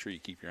make sure you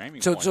keep your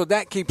aiming point. So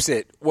that keeps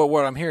it,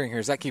 what I'm hearing here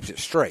is that keeps it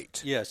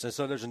straight. Yes, and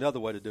so there's another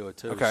way to do it,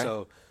 too. Okay.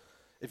 So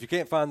if you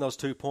can't find those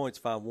 2 points,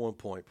 find 1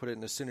 point. Put it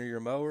in the center of your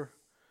mower,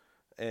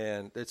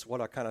 and it's what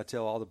I kind of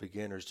tell all the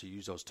beginners to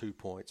use those 2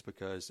 points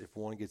because if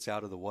one gets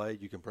out of the way,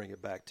 you can bring it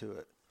back to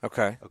it.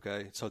 Okay.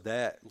 So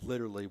that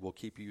literally will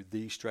keep you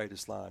the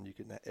straightest line you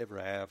can ever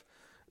have.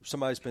 If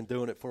somebody's been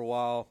doing it for a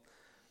while,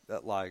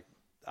 that like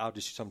I'll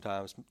just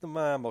sometimes,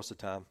 most of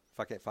the time, if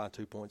I can't find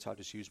 2 points, I'll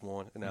just use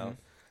one. And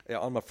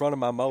on the front of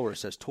my mower, it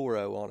says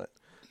Toro on it.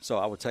 So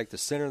I would take the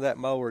center of that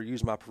mower,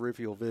 use my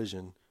peripheral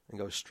vision, and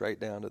go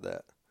straight down to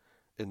that.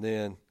 And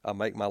then I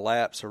make my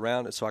laps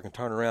around it so I can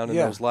turn around in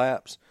those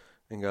laps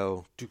and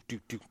go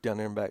down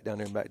there and back, down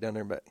there and back, down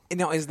there and back. And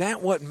now, is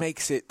that what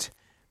makes it,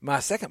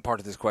 my second part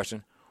of this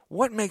question,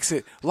 what makes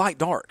it light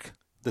dark?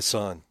 The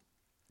sun.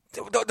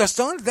 The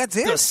sun? That's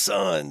it? The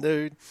sun,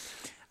 dude.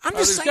 I'm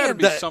just saying. Gotta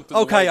be something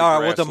okay, all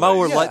right. Well, the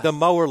mower, lays. the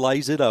mower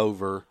lays it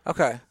over.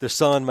 Okay. The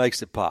sun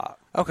makes it pop.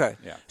 Okay.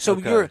 Yeah. So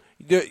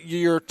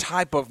your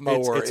type of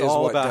mower it's is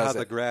all what about does how it.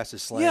 the grass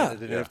is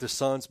slanted. Yeah. And if the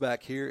sun's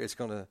back here, it's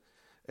gonna.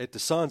 If the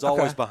sun's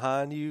always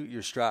behind you,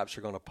 your stripes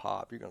are gonna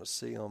pop. You're gonna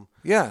see them.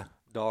 Yeah.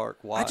 Dark,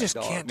 white. I just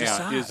dark. can't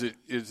Now, decide.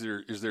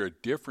 is there a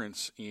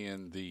difference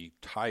in the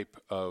type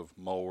of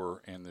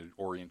mower and the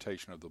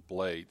orientation of the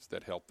blades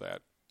that help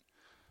that?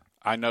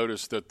 I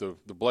noticed that the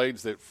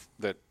blades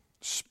that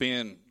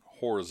spin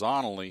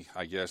horizontally,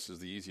 I guess, is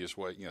the easiest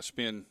way.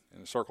 Spin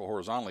in a circle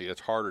horizontally.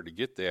 It's harder to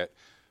get that,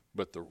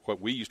 but what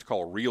we used to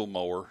call a reel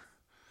mower,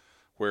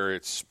 where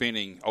it's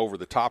spinning over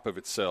the top of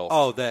itself.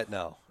 Oh,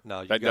 no.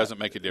 That doesn't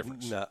make a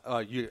difference. No,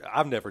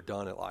 I've never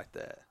done it like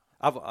that.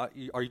 Are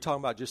you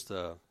talking about just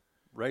the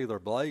regular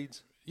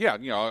blades? Yeah,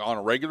 on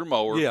a regular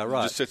mower, yeah,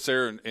 right. It just sits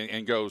there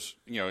and goes.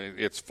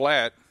 It's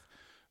flat,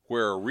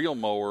 where a reel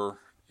mower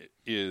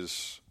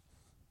is.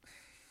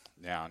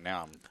 Now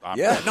I'm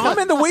I'm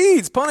in the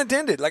weeds, pun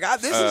intended. Like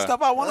this is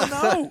stuff I want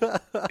to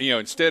know.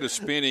 Instead of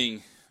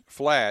spinning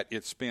flat,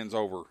 it spins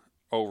over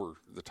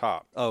the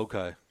top.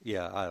 Okay,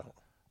 yeah, I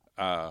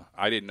don't.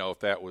 I didn't know if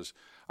that was.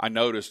 I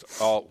noticed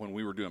when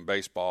we were doing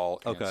baseball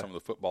and some of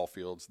the football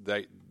fields,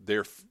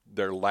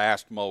 their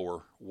last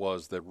mower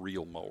was the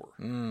reel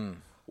mower.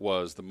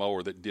 Was the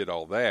mower that did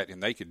all that,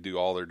 and they could do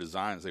all their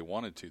designs they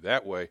wanted to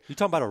that way. You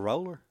talking about a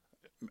roller?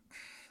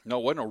 No,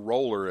 it wasn't a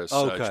roller as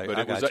such,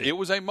 but it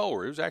was a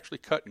mower. It was actually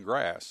cutting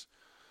grass.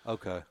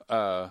 Okay.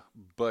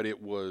 But it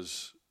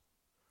was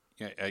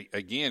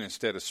again,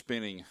 instead of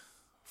spinning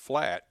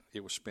flat,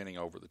 it was spinning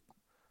over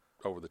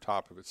the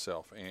top of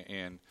itself,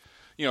 and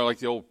like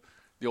the old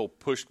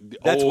push.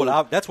 That's what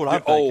I'm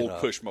thinking old of.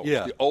 Push mowers.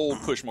 Yeah. The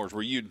old push mowers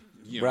where you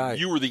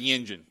were the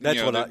engine.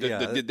 That's what that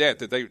did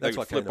that they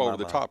would flip over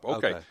the top.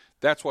 Okay,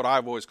 that's what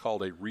I've always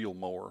called a reel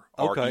mower.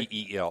 Okay.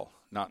 REEL,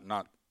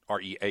 not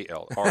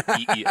REAL.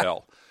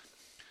 REEL.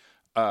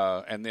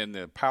 And then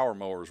the power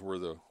mowers were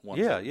the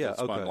ones that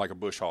spun like a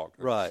bush hog.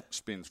 Right.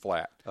 Spins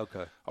flat.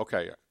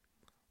 Okay.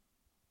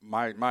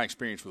 My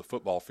experience with a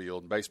football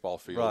field and baseball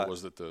field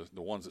was that the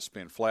ones that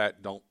spin flat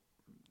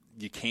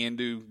you can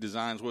do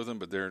designs with them,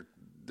 but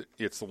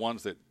it's the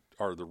ones that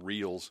are the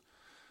reels.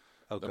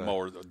 Okay. The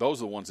mower. Those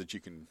are the ones that you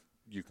can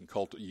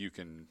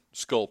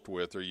sculpt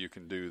with, or you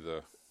can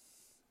do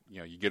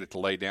you get it to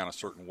lay down a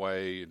certain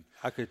way. And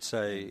I could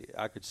say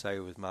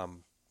with my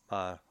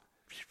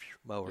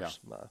mowers,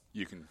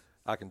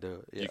 I can do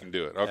it. Yeah. You can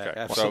do it. Okay.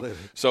 Absolutely.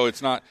 So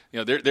it's not,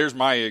 there's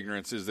my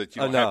ignorance is that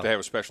you don't have to have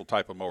a special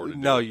type of mower to do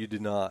it. No, you do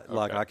not. Okay.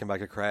 Like I can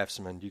make a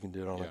Craftsman. You can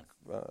do it on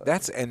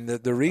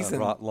the reason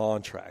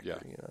lawn tractor.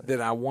 that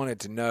I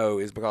wanted to know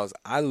is because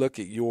I look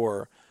at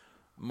your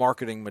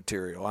marketing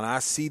material, and I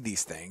see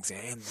these things,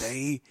 and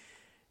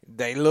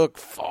they look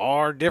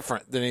far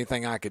different than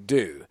anything I could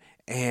do.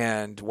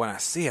 And when I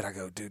see it, I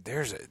go, dude,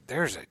 there's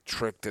a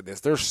trick to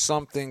this. There's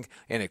something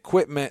in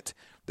equipment.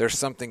 There's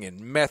something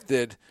in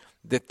method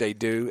that they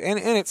do, and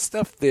it's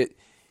stuff that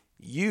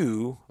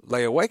you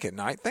lay awake at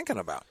night thinking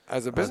about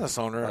as a business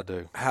owner. I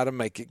do. How to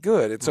make it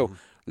good. And so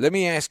let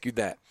me ask you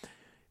that.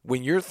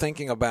 When you're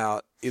thinking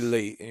about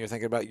Elite and you're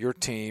thinking about your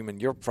team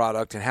and your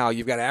product and how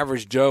you've got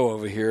Average Joe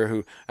over here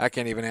who I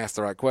can't even ask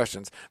the right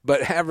questions,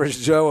 but Average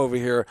Joe over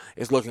here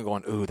is looking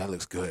going, ooh, that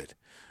looks good.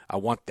 I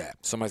want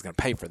that. Somebody's going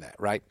to pay for that,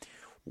 right?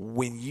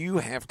 When you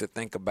have to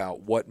think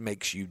about what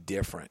makes you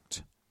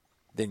different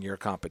than your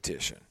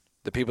competition,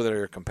 the people that are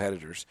your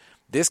competitors,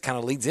 this kind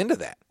of leads into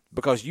that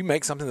because you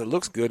make something that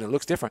looks good and it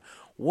looks different.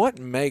 What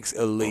makes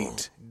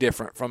Elite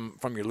different from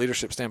your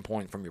leadership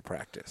standpoint, from your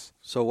practice?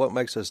 So what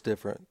makes us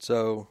different?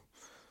 So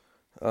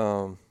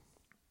not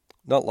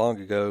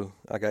long ago,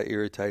 I got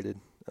irritated,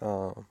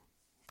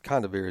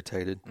 kind of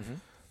irritated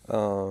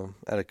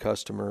at a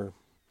customer.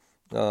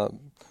 I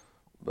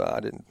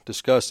didn't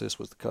discuss this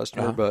with the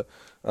customer, but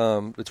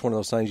it's one of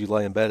those things you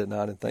lay in bed at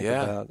night and think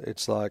about.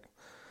 It's like,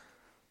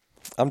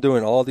 I'm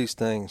doing all these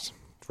things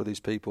for these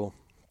people.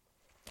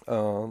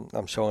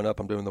 I'm showing up.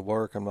 I'm doing the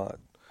work. I'm not,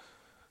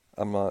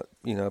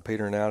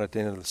 petering out at the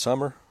end of the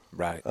summer.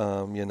 Right.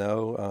 I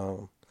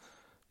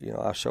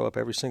show up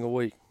every single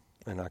week,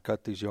 and I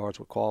cut these yards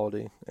with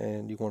quality,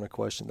 and you want to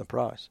question the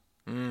price.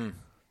 And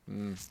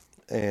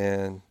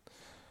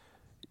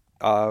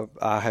I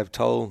have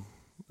told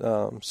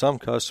some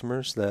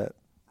customers that,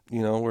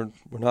 we're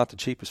not the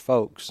cheapest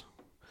folks.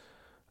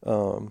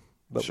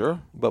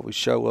 But we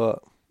show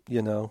up,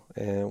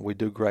 and we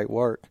do great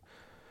work.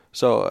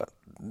 So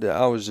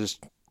I was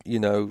just,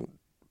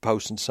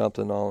 posting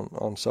something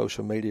on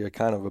social media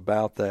kind of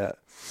about that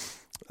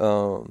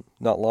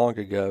not long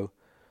ago.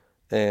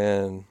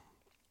 And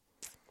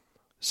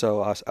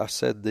so I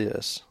said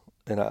this,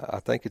 and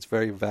I think it's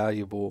very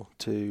valuable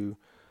to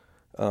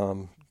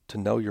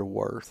know your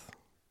worth,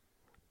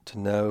 to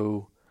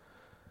know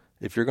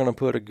if you're going to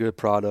put a good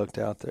product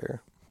out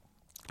there,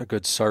 a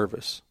good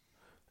service,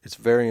 it's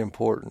very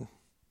important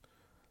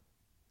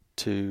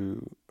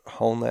to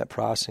hone that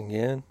pricing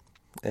in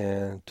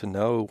and to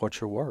know what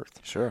you're worth.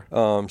 Sure.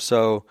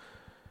 So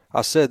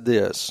I said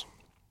this.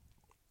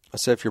 I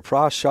said, if you're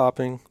price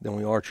shopping, then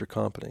we aren't your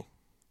company.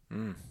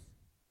 And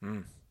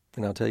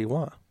I'll tell you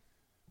why.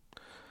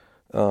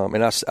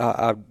 And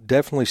I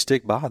definitely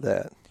stick by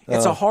that.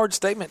 It's a hard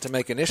statement to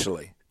make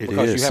initially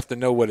because you have to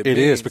know what it means.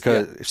 It is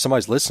because if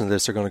somebody's listening to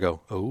this, they're going to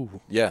go, oh.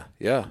 Yeah.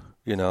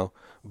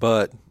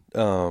 But.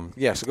 So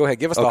go ahead.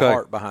 Give us the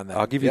heart behind that.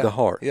 I'll give you the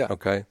heart. Yeah.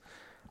 Okay.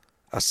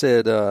 I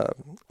said,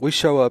 we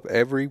show up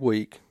every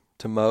week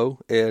to mow,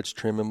 edge,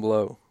 trim, and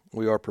blow.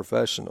 We are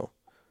professional.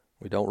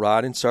 We don't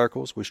ride in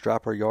circles. We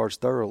stripe our yards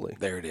thoroughly.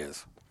 There it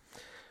is.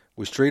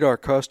 We treat our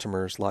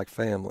customers like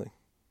family.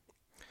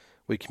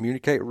 We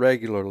communicate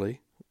regularly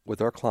with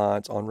our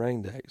clients on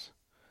rain days,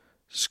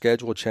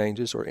 schedule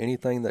changes, or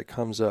anything that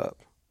comes up.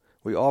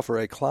 We offer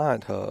a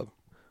client hub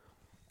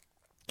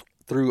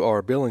through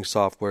our billing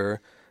software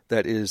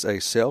that is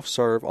a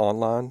self-serve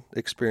online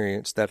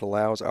experience that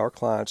allows our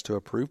clients to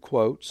approve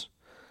quotes,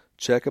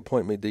 check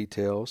appointment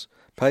details,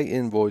 pay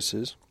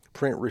invoices,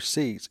 print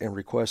receipts, and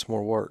request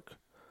more work.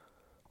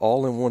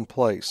 All in one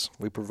place.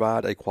 We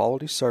provide a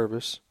quality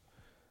service,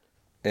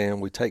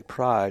 and we take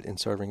pride in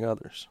serving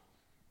others.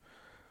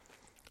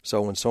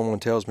 So when someone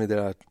tells me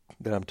that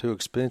I'm too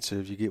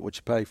expensive, you get what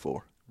you pay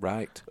for.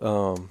 Right.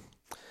 And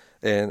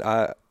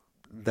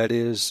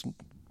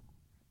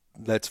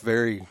that's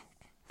very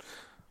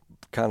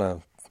kind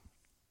of,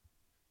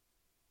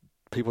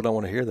 people don't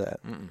want to hear that.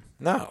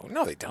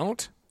 No, they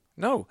don't.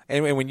 No.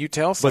 And when you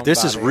tell somebody. But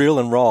this is real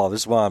and raw.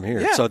 This is why I'm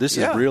here. Yeah, so this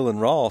is real and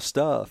raw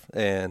stuff.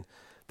 And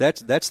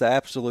that's the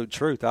absolute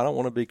truth. I don't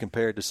want to be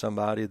compared to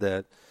somebody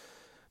that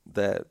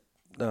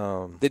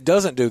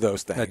doesn't do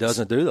those things. That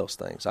doesn't do those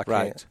things. I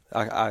can't.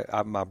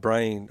 I my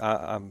brain,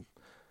 I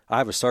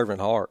have a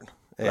servant heart,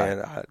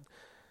 and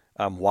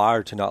I'm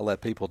wired to not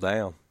let people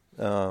down,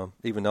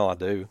 even though I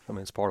do. I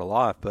mean, it's part of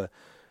life.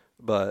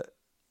 But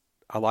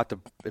I like to,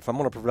 if I'm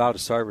going to provide a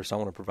service, I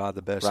want to provide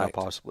the best I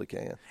possibly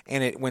can.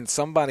 And when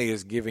somebody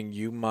is giving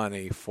you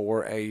money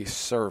for a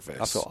service,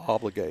 I feel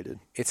obligated.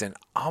 It's an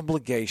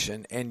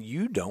obligation, and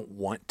you don't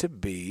want to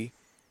be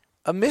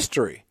a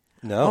mystery.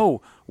 No.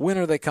 Oh, when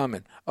are they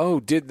coming? Oh,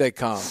 did they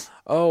come?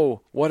 Oh,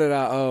 what did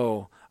I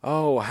owe?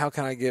 Oh, how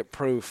can I get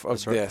proof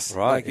of this?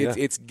 Right.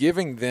 It's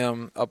giving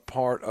them a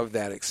part of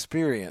that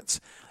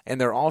experience. And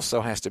there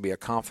also has to be a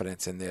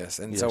confidence in this.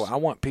 And so I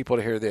want people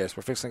to hear this.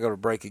 We're fixing to go to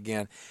break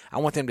again. I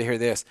want them to hear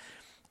this.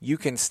 You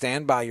can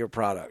stand by your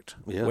product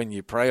when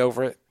you pray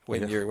over it,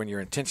 when you're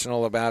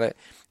intentional about it,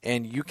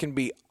 and you can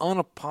be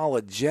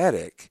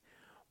unapologetic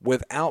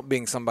without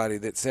being somebody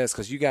that says,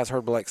 because you guys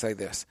heard Blake say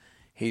this,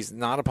 he's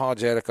not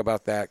apologetic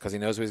about that because he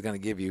knows what he's going to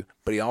give you,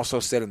 but he also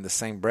said in the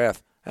same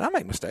breath, and I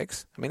make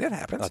mistakes. I mean, it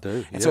happens. I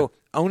do. And so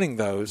owning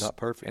those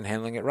and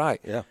handling it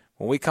right. Yeah.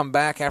 When we come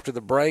back after the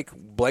break,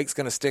 Blake's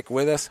going to stick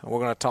with us, and we're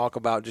going to talk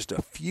about just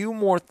a few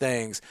more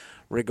things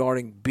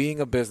regarding being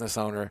a business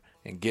owner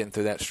and getting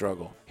through that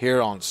struggle here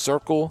on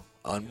Circle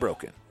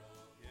Unbroken.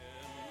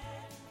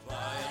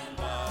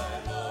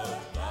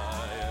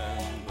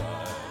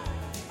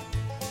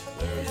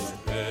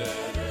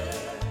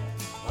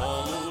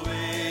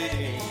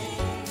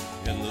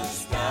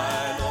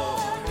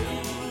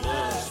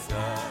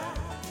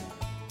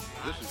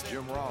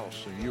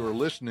 You are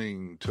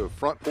listening to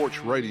Front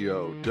Porch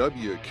Radio,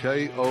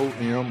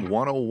 WKOM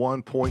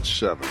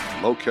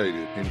 101.7,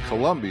 located in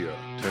Columbia,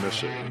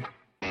 Tennessee.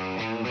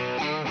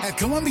 At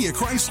Columbia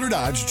Chrysler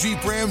Dodge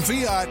Jeep Ram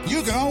Fiat,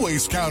 you can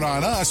always count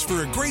on us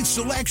for a great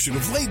selection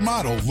of late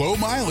model, low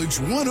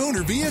mileage, one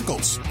owner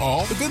vehicles.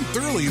 All have been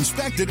thoroughly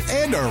inspected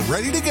and are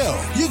ready to go.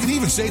 You can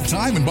even save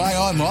time and buy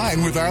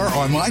online with our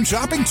online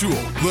shopping tool.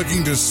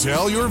 Looking to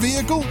sell your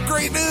vehicle?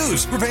 Great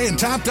news! We're paying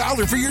top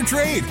dollar for your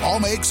trade.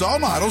 All makes, all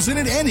models, and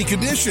in any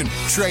condition.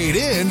 Trade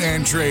in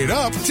and trade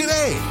up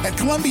today. At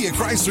Columbia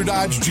Chrysler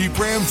Dodge Jeep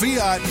Ram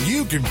Fiat,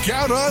 you can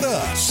count on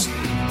us.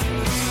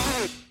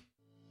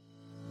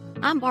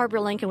 I'm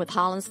Barbara Lincoln with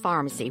Holland's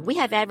Pharmacy. We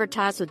have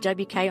advertised with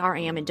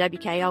WKRM and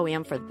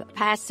WKOM for the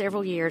past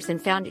several years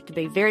and found it to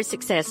be very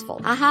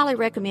successful. I highly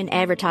recommend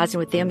advertising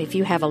with them if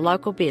you have a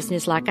local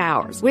business like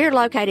ours. We're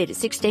located at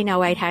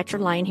 1608 Hatcher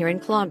Lane here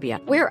in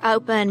Columbia. We're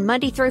open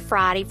Monday through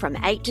Friday from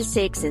 8 to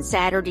 6 and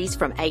Saturdays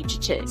from 8 to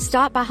 2.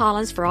 Stop by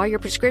Holland's for all your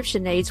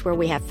prescription needs where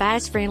we have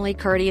fast, friendly,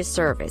 courteous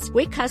service.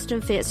 We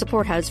custom fit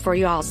support hose for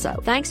you also.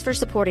 Thanks for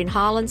supporting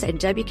Holland's and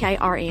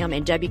WKRM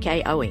and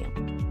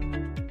WKOM.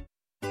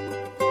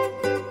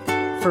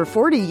 For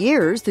 40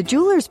 years, the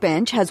Jeweler's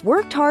Bench has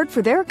worked hard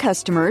for their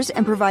customers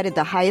and provided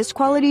the highest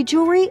quality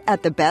jewelry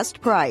at the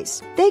best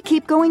price. They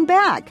keep going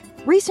back.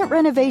 Recent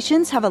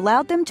renovations have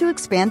allowed them to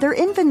expand their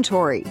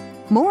inventory.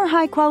 More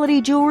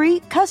high-quality jewelry,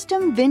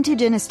 custom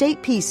vintage and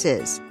estate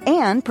pieces,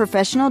 and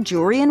professional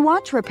jewelry and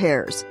watch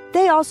repairs.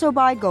 They also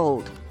buy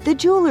gold. The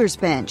Jeweler's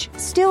Bench.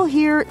 Still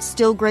here,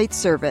 still great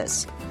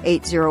service.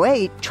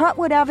 808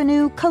 Trotwood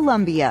Avenue,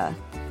 Columbia.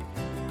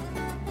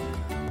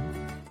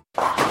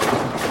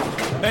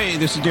 Hey,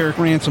 this is Derek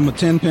Ransom with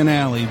 10 Pin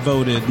Alley,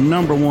 voted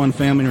 #1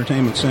 family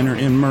entertainment center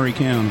in Murray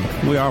County.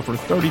 We offer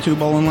 32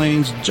 bowling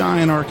lanes,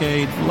 giant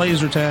arcade,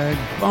 laser tag,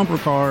 bumper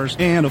cars,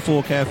 and a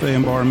full cafe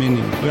and bar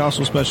menu. We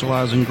also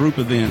specialize in group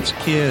events,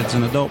 kids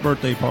and adult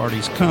birthday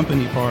parties,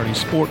 company parties,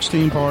 sports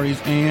team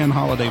parties, and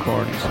holiday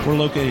parties. We're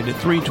located at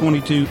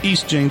 322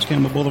 East James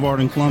Campbell Boulevard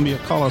in Columbia.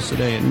 Call us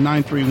today at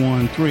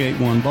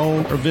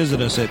 931-381-BOWL or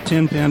visit us at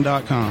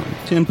 10pin.com.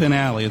 10 Pin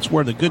Alley, it's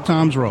where the good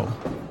times roll.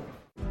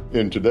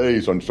 In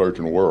today's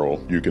uncertain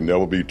world, you can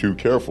never be too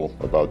careful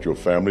about your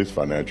family's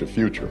financial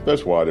future.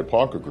 That's why the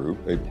Parker Group,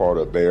 a part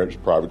of Baird's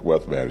Private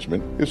Wealth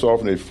Management, is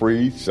offering a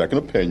free second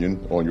opinion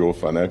on your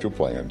financial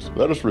plans.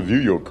 Let us review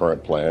your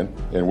current plan,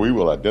 and we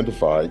will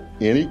identify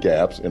any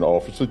gaps and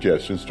offer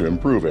suggestions to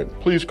improve it.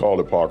 Please call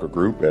the Parker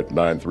Group at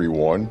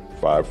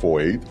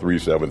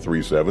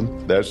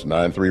 931-548-3737. That's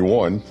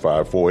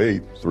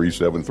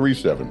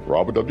 931-548-3737.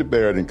 Robert W.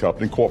 Baird &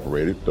 Company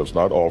Incorporated does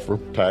not offer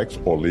tax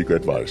or legal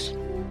advice.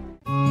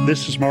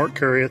 This is Mark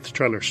Curry at the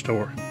Trailer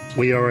Store.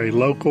 We are a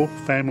local,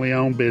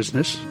 family-owned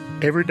business.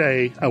 Every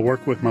day, I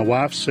work with my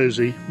wife,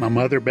 Susie, my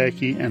mother,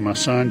 Becky, and my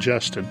son,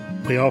 Justin.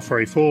 We offer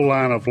a full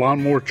line of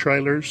lawnmower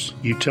trailers,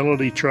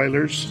 utility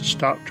trailers,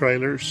 stock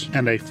trailers,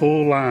 and a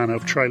full line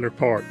of trailer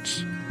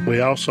parts.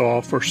 We also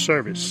offer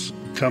service.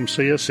 Come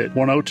see us at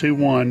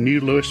 1021 New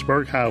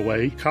Lewisburg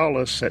Highway. Call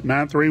us at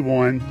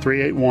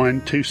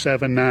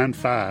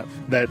 931-381-2795.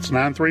 That's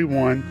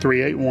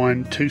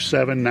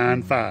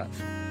 931-381-2795.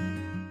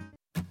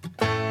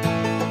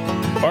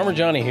 Farmer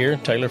Johnny here,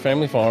 Taylor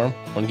Family Farm.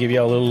 I want to give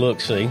y'all a little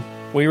look-see.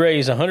 We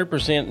raise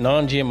 100%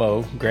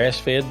 non-GMO,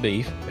 grass-fed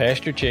beef,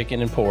 pasture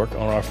chicken, and pork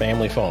on our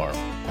family farm.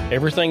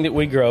 Everything that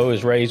we grow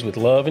is raised with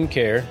love and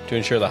care to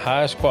ensure the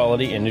highest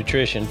quality and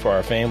nutrition for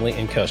our family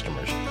and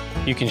customers.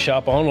 You can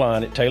shop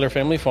online at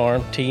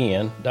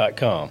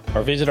TaylorFamilyFarmTN.com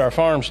or visit our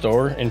farm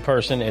store in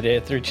person at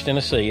Etheridge,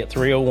 Tennessee at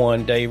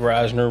 301 Dave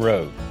Reisner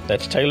Road.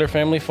 That's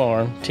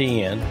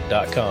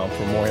TaylorFamilyFarmTN.com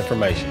for more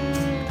information.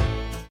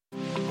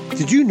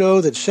 Did you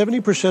know that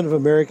 70% of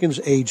Americans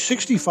age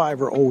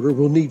 65 or older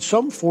will need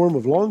some form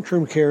of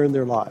long-term care in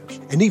their lives?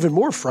 And even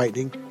more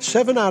frightening,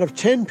 7 out of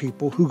 10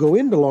 people who go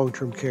into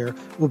long-term care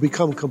will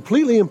become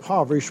completely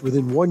impoverished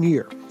within 1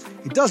 year.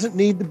 It doesn't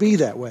need to be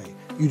that way.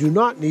 You do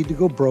not need to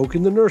go broke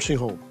in the nursing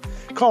home.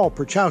 Call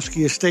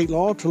Perchowski Estate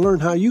Law to learn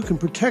how you can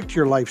protect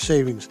your life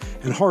savings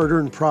and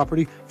hard-earned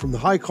property from the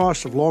high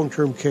cost of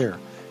long-term care.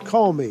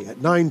 Call me at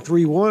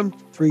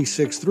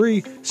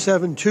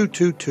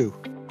 931-363-7222.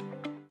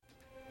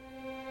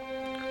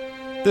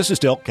 This is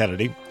Del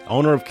Kennedy,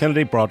 owner of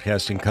Kennedy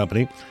Broadcasting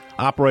Company,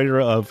 operator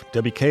of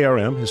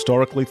WKRM,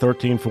 historically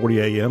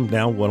 1340 AM,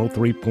 now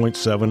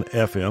 103.7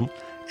 FM,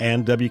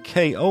 and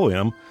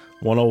WKOM,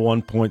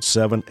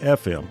 101.7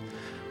 FM.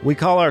 We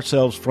call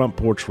ourselves Front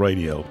Porch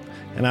Radio,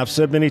 and I've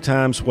said many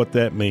times what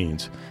that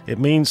means. It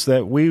means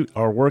that we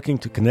are working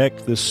to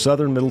connect this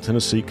southern Middle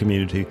Tennessee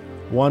community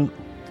one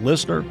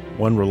listener,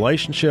 one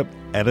relationship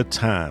at a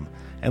time.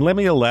 And let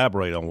me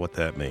elaborate on what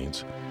that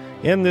means.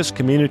 In this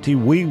community,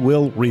 we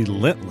will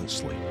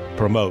relentlessly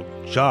promote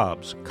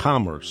jobs,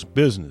 commerce,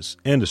 business,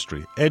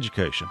 industry,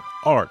 education,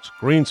 arts,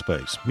 green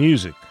space,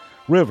 music,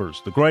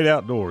 rivers, the great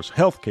outdoors,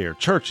 healthcare,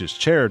 churches,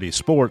 charities,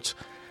 sports,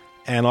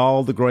 and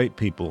all the great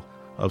people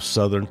of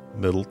southern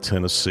Middle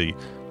Tennessee.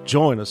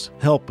 Join us,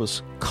 help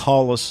us,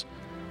 call us.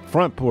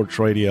 Front Porch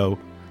Radio,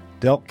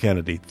 Delk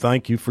Kennedy,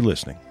 thank you for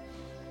listening.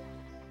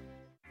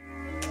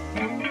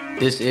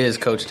 This is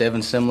Coach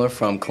Devin Simler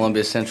from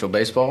Columbia Central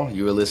Baseball.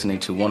 You are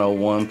listening to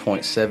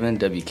 101.7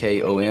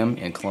 WKOM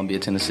in Columbia,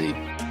 Tennessee.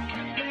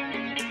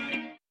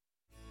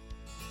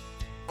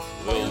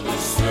 Will the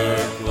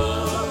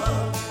circle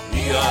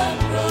be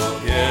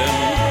unbroken?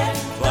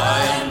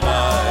 By and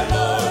by,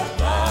 Lord,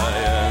 by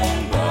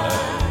and by.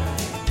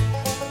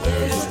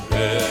 There's a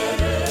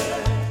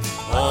better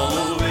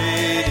home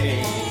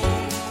waiting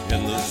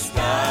in the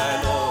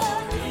sky,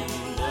 Lord,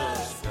 in the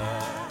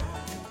sky.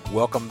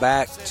 Welcome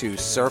back to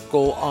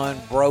Circle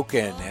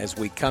Unbroken. As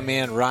we come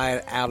in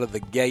right out of the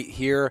gate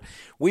here,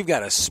 we've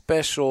got a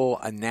special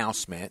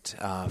announcement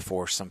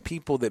for some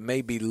people that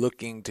may be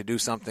looking to do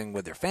something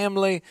with their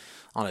family,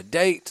 on a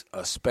date,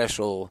 a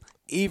special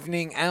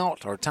evening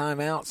out or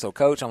time out. So,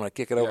 Coach, I'm going to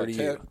kick it over to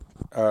you.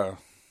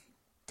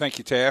 Thank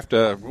you, Taft.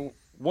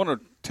 Want to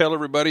tell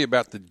everybody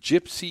about the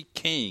Gypsy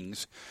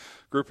Kings.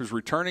 Group is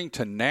returning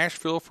to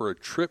Nashville for a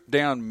trip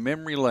down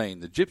memory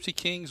lane. The Gypsy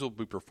Kings will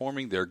be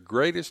performing their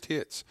greatest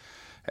hits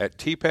at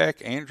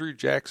TPAC Andrew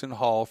Jackson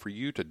Hall for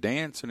you to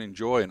dance and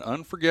enjoy an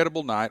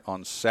unforgettable night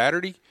on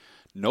Saturday,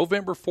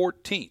 November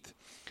 14th.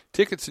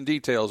 Tickets and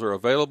details are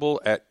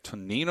available at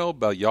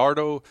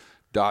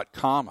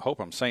ToninoBallardo.com. I hope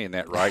I'm saying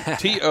that right.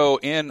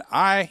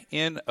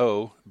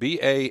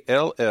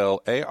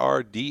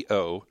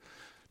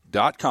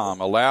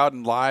 ToninoBallardo.com. A loud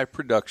and live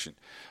production.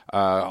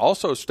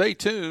 Also, stay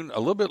tuned. A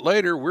little bit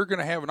later, we're going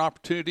to have an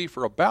opportunity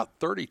for about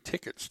 30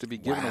 tickets to be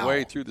given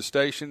away through the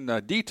station.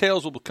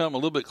 Details will become a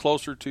little bit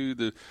closer to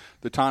the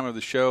time of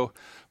the show.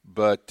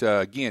 But,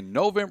 again,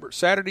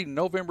 Saturday,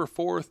 November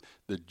 4th,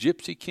 the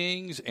Gypsy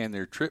Kings and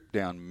their trip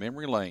down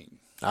memory lane.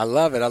 I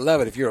love it. I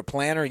love it. If you're a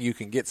planner, you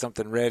can get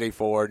something ready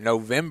for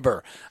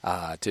November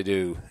to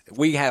do.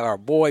 We have our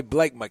boy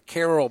Blake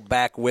McCarroll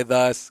back with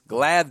us.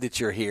 Glad that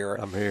you're here.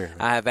 I'm here.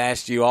 I have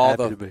asked you all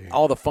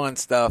the fun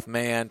stuff,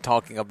 man,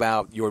 talking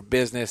about your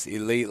business,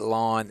 Elite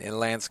Lawn and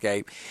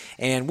Landscape.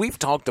 And we've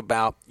talked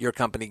about your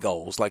company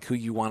goals, like who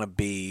you want to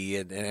be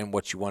and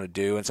what you want to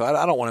do. And so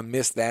I don't want to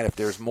miss that if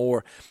there's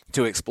more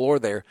to explore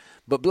there.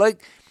 But, Blake,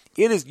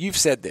 you've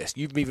said this.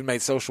 You've even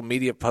made social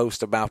media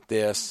posts about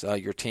this.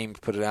 Your team's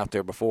put it out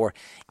there before.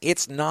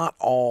 It's not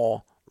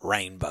all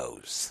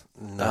rainbows.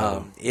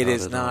 No, it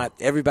is not.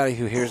 Everybody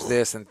who hears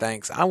this and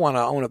thinks, I want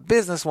to own a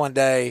business one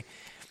day,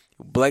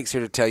 Blake's here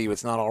to tell you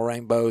it's not all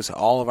rainbows.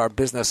 All of our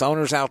business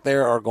owners out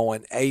there are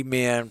going,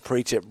 amen,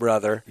 preach it,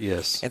 brother.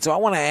 Yes. And so I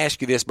want to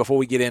ask you this before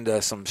we get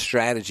into some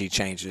strategy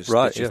changes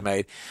that you've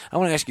made. I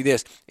want to ask you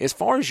this. As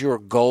far as your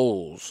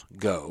goals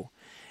go,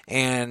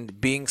 and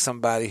being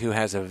somebody who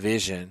has a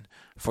vision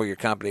for your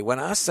company, when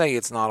I say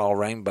it's not all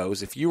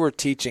rainbows, if you were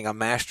teaching a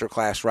master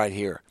class right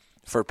here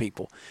for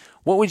people,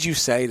 what would you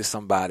say to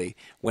somebody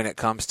when it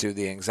comes to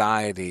the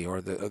anxiety or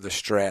the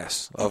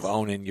stress of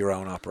owning your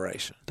own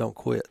operation? Don't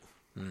quit.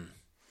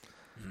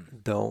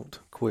 Don't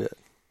quit,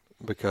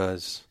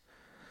 because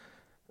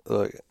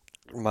look,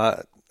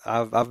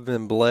 I've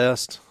been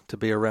blessed to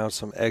be around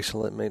some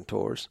excellent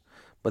mentors,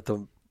 but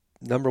the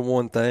number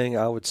one thing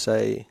I would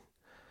say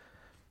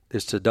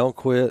is to don't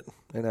quit,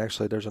 and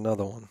actually there's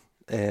another one,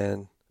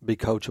 and be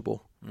coachable.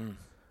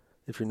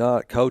 If you're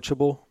not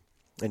coachable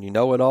and you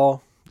know it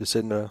all, just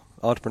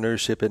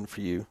entrepreneurship isn't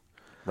for you.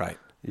 Right.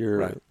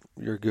 You're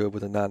good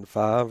with a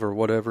 9-to-5 or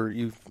whatever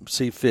you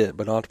see fit,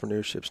 but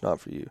entrepreneurship's not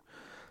for you.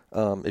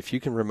 If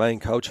you can remain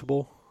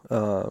coachable,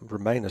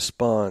 remain a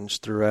sponge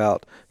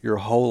throughout your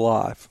whole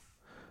life,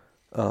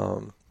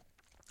 and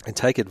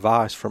take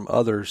advice from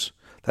others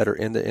that are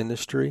in the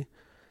industry,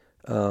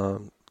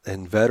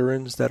 and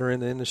veterans that are in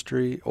the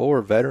industry,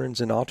 or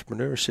veterans in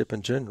entrepreneurship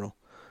in general,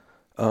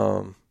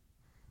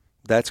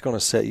 that's going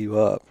to set you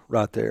up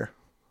right there.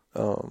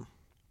 I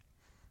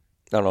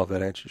don't know if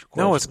that answers your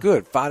question. No, it's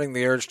good. Fighting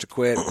the urge to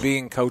quit,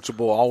 being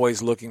coachable,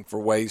 always looking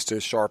for ways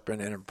to sharpen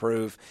and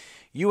improve.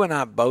 You and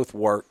I both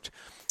worked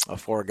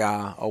for a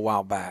guy a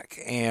while back,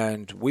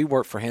 and we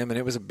worked for him, and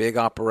it was a big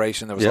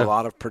operation. There was a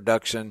lot of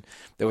production.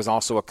 There was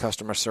also a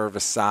customer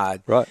service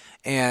side. Right.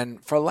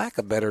 And for lack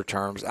of better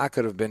terms, I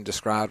could have been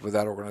described with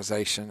that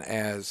organization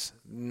as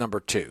number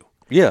 2.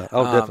 Yeah,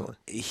 definitely.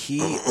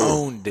 He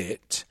owned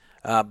it,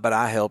 but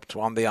I helped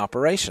on the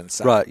operations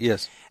side. Right,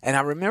 yes. And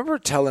I remember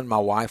telling my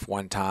wife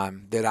one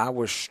time that I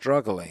was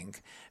struggling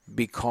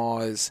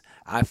because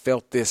I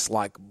felt this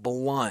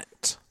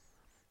blunt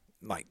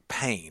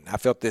pain. I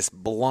felt this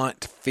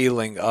blunt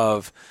feeling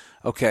of,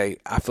 okay,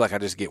 I feel like I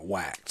just get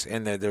whacked,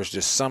 and that there's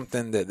just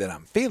something that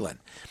I'm feeling.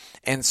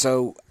 And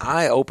so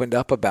I opened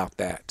up about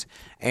that.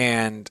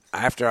 And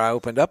after I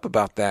opened up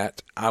about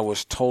that, I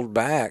was told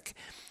back,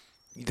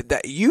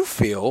 that you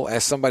feel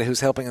as somebody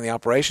who's helping in the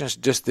operations,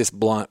 just this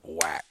blunt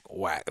whack,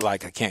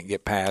 like I can't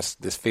get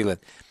past this feeling.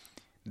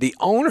 The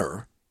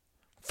owner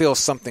feels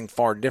something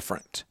far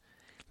different.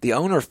 The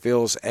owner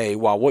feels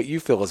while what you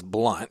feel is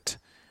blunt,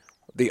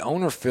 the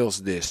owner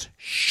feels this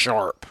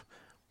sharp,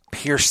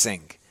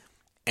 piercing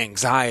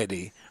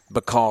anxiety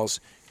because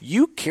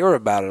you care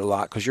about it a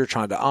lot because you're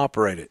trying to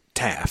operate it,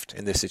 Taft,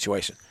 in this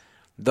situation.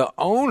 The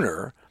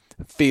owner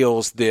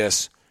feels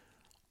this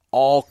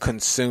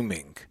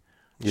all-consuming,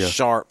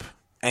 sharp,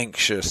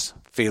 anxious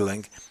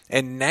feeling.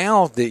 And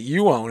now that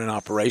you own an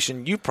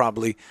operation, you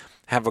probably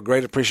have a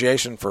great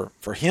appreciation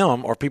for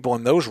him or people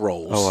in those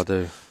roles. Oh, I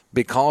do.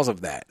 Because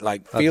of that.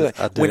 Like, feeling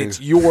when it's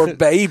your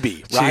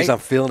baby, right? Jeez, I'm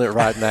feeling it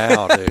right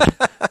now, dude.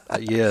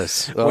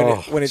 Yes.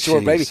 When it's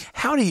your baby.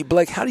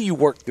 Blake, how do you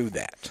work through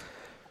that?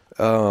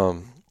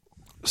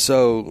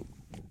 So,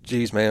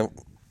 geez, man,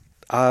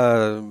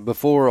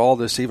 before all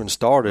this even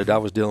started, I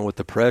was dealing with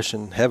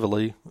depression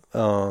heavily,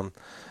 and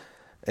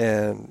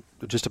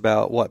just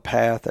about what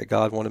path that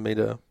God wanted me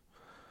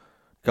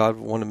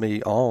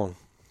on.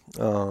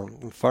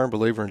 I'm a firm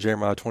believer in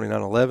Jeremiah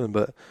 29:11,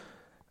 but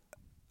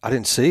I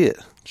didn't see it.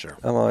 Sure.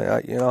 I'm like,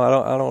 I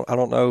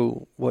don't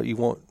know what you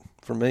want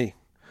from me,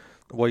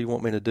 what you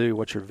want me to do,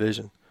 what's your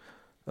vision.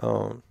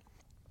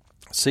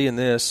 Seeing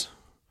this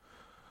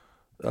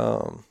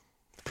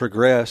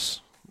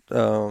progress,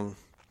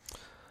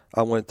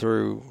 I went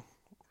through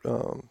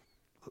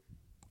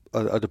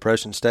a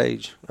depression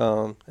stage,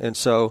 and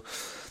so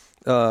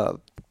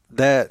that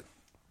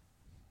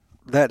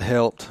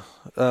helped.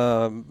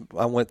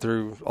 I went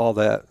through all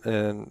that,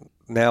 and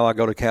now I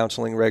go to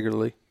counseling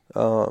regularly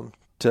to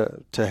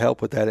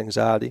help with that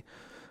anxiety,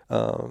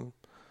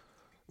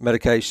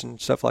 medication,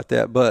 stuff like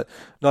that. But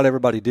not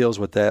everybody deals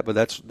with that. But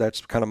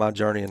that's kind of my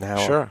journey and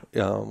how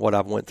what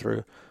I've went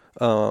through.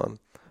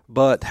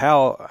 But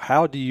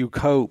how do you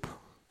cope?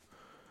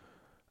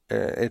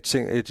 It's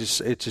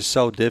just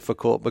so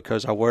difficult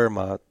because I wear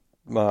my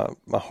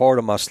heart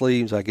on my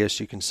sleeves, I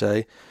guess you can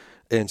say,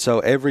 and so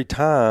every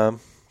time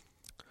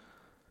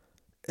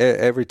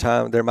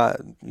there might,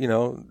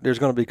 there's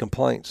going to be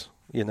complaints.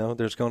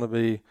 There's going to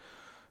be,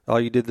 oh,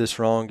 you did this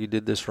wrong.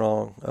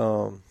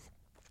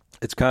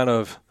 It's kind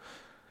of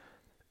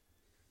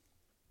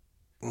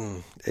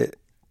it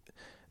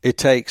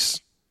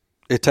takes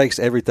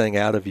everything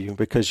out of you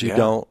because you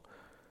don't.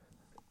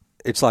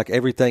 It's like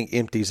everything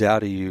empties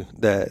out of you.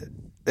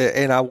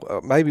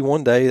 Maybe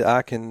one day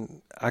I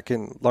can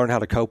learn how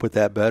to cope with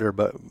that better.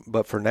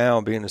 But for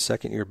now, being a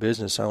second-year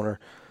business owner,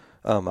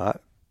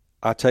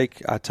 I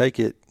take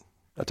it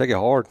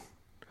hard,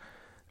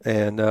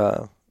 and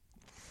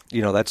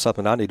that's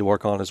something I need to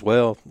work on as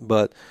well.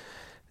 But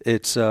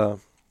it's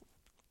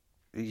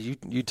you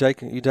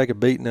take a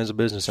beating as a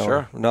business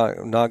owner.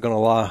 Sure. Not gonna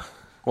lie.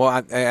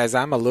 Well, as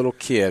I'm a little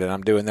kid and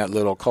I'm doing that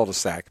little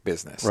cul-de-sac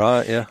business,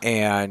 right? Yeah.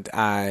 And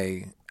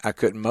I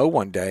couldn't mow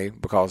one day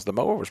because the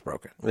mower was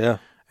broken. Yeah.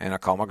 And I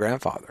called my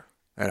grandfather.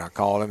 And I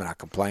called him and I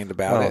complained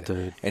about it.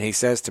 Dude. And he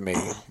says to me,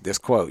 this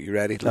quote, you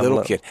ready?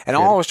 Little kid. And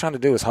all I was trying to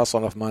do was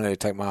hustle enough money to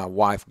take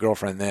my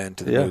girlfriend then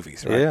to the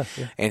movies, right? Yeah.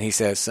 And he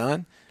says,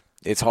 son,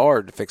 it's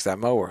hard to fix that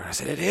mower. I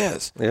said, it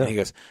is. Yeah. And he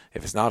goes,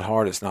 if it's not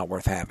hard, it's not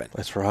worth having.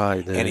 That's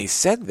right, dude. And he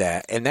said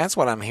that, and that's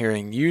what I'm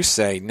hearing you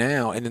say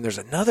now. And then there's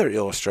another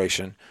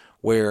illustration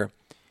where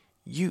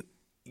you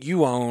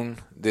own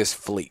this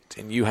fleet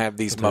and you have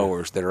these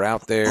mowers that are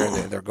out there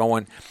and they're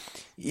going.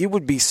 It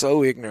would be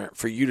so ignorant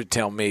for you to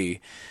tell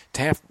me,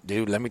 Taft,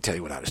 dude, let me tell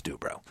you what I just do,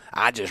 bro.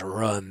 I just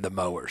run the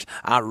mowers.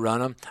 I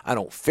run them. I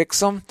don't fix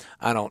them.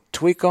 I don't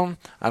tweak them.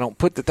 I don't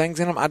put the things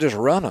in them. I just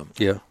run them.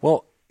 Yeah.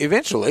 Well,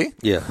 eventually,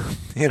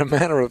 in a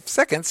matter of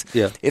seconds,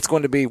 it's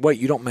going to be, wait,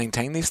 you don't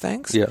maintain these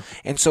things? Yeah.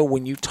 And so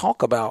when you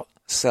talk about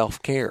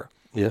self-care,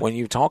 when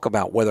you talk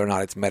about whether or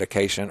not it's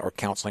medication or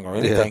counseling or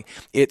anything,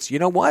 it's, you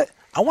know what?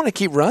 I want to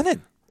keep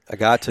running. I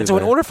got to. And so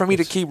in order for me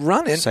to keep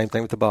running, same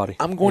thing with the body.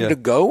 I'm going to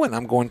go and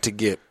I'm going to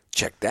get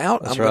checked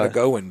out. That's I'm going to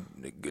go and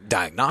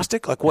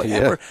diagnostic, like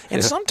whatever.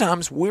 And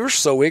sometimes we're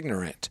so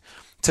ignorant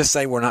to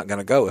say we're not going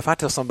to go. If I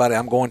tell somebody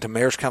I'm going to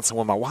marriage counseling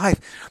with my wife,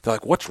 they're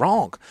like, what's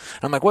wrong?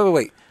 And I'm like,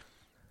 wait.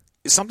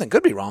 Something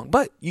could be wrong,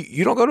 but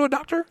you don't go to a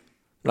doctor?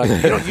 Like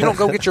you don't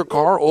go get your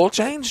car oil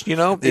changed?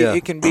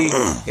 It can be,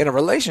 in a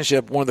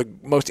relationship, one of the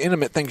most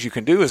intimate things you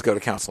can do is go to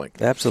counseling.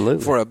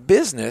 Absolutely. For a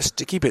business,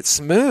 to keep it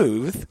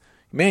smooth,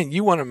 man,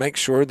 you want to make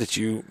sure that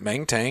you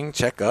maintain,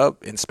 check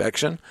up,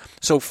 inspection.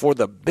 So for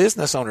the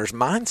business owner's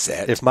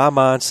mindset, if my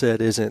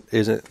mindset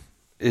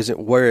isn't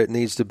where it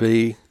needs to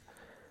be,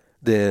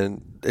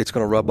 then it's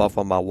going to rub off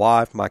on my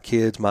wife, my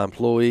kids, my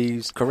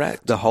employees.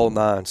 Correct. The whole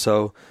nine.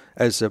 So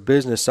as a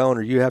business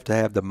owner, you have to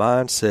have the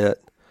mindset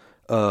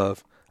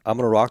of, I'm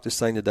going to rock this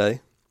thing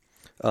today.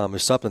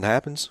 If something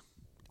happens,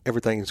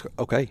 everything's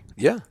okay.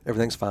 Yeah.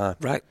 Everything's fine.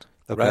 Right.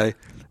 Okay. Right.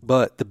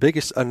 But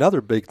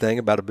another big thing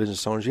about a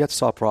business owner is you have to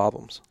solve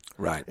problems.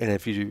 Right. And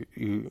if you're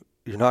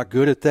not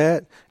good at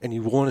that and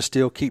you want to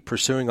still keep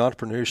pursuing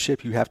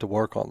entrepreneurship, you have to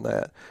work on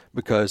that,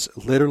 because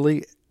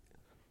literally,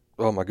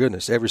 oh my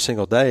goodness, every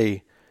single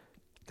day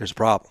there's a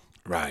problem.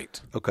 Right.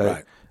 Okay.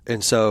 Right.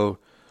 And so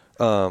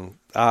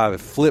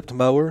I've flipped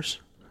mowers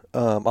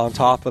on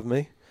top of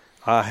me.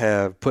 I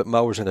have put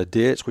mowers in a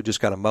ditch. We just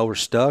got a mower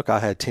stuck. I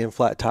had 10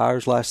 flat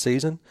tires last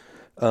season.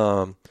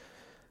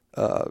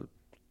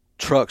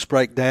 Trucks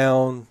break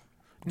down.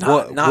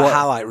 Not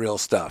highlight reel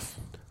stuff.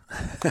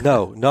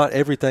 No, not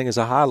everything is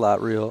a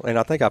highlight reel. And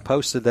I think I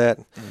posted that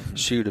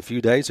a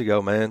few days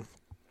ago, man.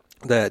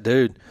 That,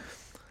 dude,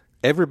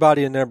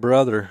 everybody and their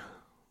brother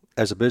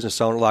as a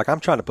business owner, like, I'm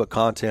trying to put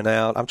content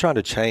out. I'm trying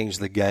to change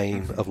the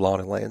game of lawn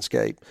and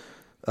landscape.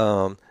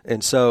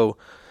 And so,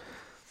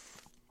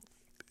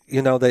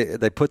 you know,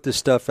 they put this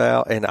stuff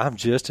out, and I'm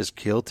just as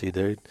guilty,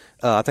 dude.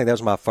 I think that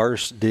was my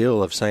first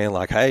deal of saying,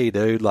 like, hey,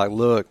 dude, like,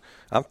 look,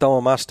 I'm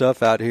throwing my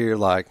stuff out here,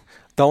 like,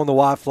 throwing the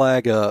white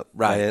flag up.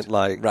 Right.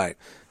 Man.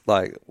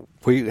 Like,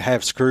 we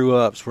have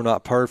screw-ups. We're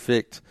not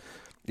perfect.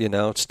 You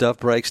know, stuff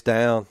breaks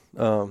down.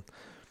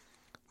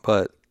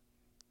 But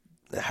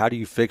how do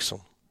you fix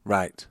them?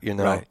 Right. You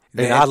know? Right.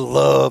 And I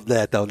love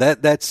that, though.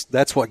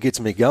 That's what gets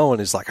me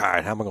going is like, all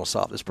right, how am I going to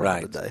solve this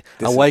problem today?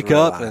 I wake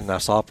up and I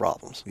solve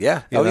problems.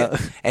 Yeah. Yeah.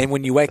 And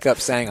when you wake up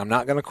saying, I'm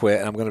not going to quit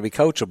and I'm going to be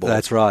coachable.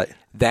 That's right.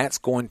 That's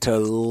going to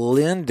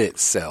lend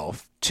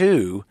itself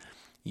to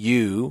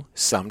you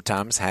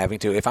sometimes having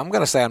to, if I'm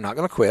going to say I'm not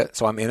going to quit,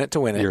 so I'm in it to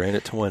win it. You're in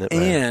it to win it,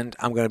 man. And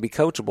I'm going to be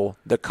coachable.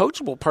 The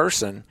coachable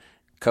person,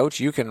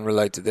 Coach, you can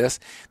relate to this.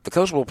 The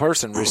coachable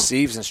person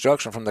receives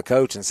instruction from the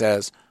coach and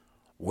says,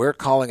 we're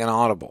calling an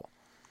audible.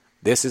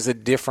 This is a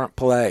different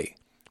play.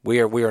 We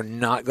are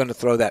not going to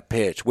throw that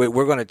pitch. We're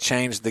going to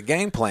change the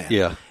game plan.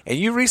 Yeah. And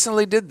you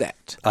recently did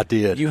that. I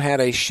did. You had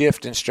a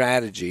shift in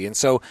strategy. And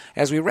so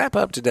as we wrap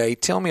up today,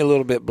 tell me a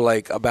little bit,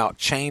 Blake, about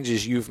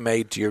changes you've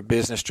made to your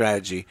business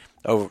strategy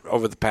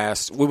over the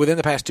past, within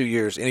the past 2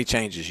 years, any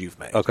changes you've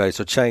made. Okay,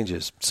 so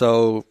changes.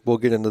 So we'll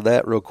get into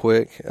that real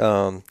quick.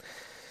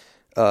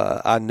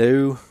 I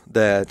knew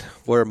that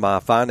where my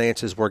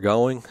finances were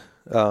going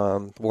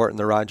weren't in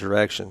the right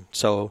direction.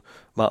 So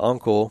my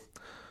uncle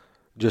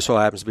just so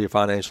happens to be a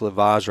financial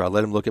advisor. I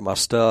let him look at my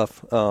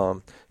stuff.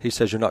 He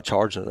says, you're not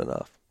charging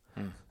enough.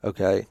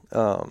 Okay.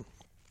 So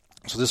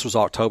this was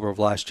October of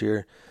last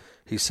year.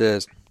 He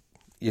says,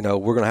 you know,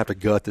 we're going to have to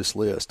gut this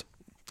list.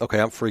 Okay,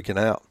 I'm freaking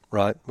out,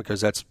 right?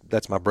 Because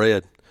that's my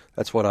bread.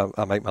 That's what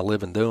I make my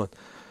living doing.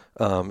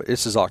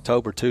 This is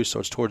October too, so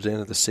it's towards the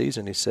end of the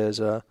season. He says,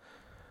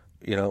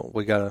 you know,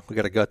 we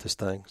gotta gut this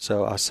thing.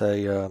 So I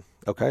say,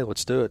 okay,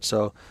 let's do it.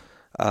 So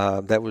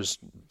that was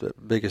the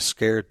biggest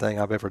scared thing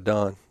I've ever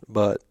done.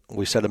 But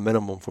we set a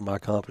minimum for my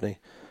company,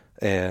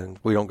 and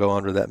we don't go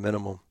under that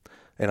minimum.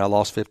 And I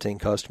lost 15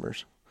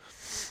 customers,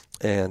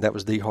 and that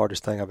was the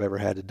hardest thing I've ever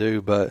had to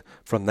do. But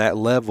from that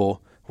level,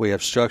 we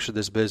have structured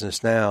this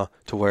business now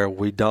to where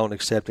we don't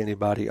accept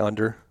anybody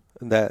under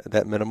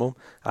that minimum.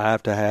 I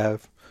have to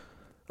have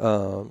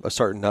a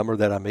certain number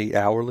that I meet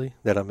hourly,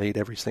 that I meet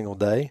every single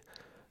day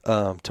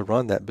to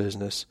run that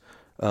business.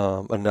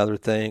 Another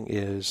thing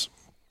is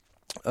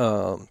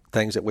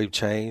things that we've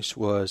changed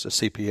was a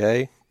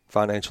CPA,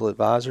 financial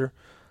advisor,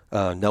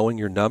 knowing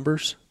your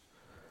numbers.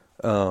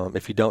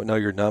 If you don't know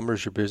your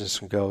numbers, your business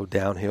can go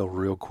downhill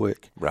real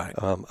quick. Right.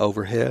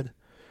 Overhead.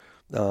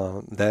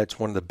 That's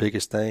one of the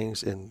biggest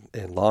things in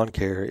lawn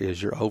care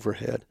is your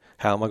overhead.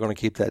 How am I going to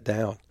keep that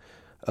down?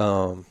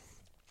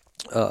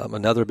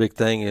 Another big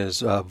thing is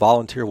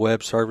volunteer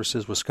web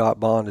services with Scott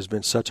Bond has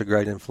been such a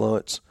great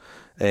influence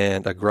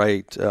and a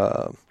great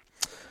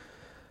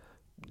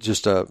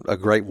just a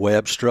great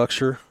web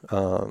structure.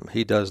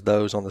 He does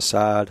those on the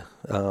side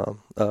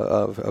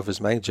of his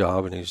main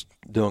job, and he's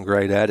doing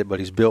great at it. But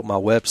he's built my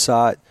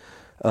website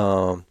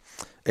and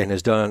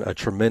has done a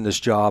tremendous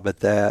job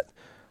at that.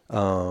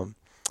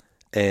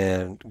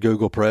 And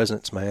Google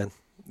presence, man.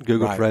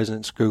 Google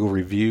presence, Google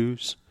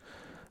reviews.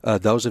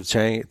 Those have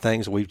changed,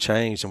 things we've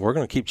changed, and we're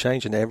going to keep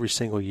changing every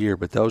single year.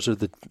 But those are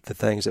the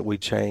things that we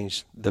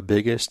changed the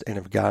biggest and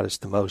have got us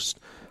the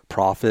most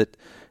profit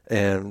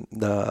and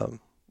the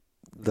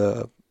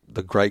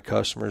great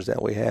customers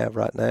that we have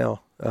right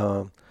now.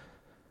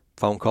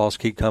 Phone calls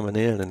keep coming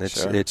in, and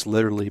it's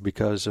literally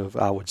because of,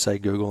 I would say,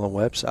 Google and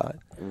website.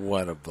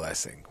 What a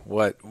blessing!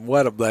 What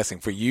a blessing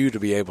for you to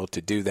be able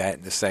to do that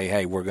and to say,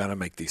 "Hey, we're going to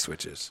make these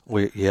switches."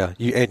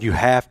 You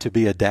have to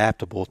be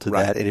adaptable to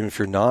that, and if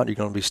you're not, you're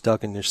going to be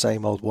stuck in your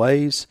same old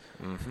ways.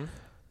 Mm-hmm.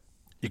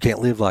 You can't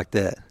live like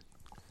that.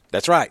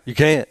 That's right. You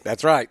can't.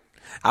 That's right.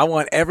 I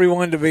want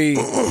everyone to be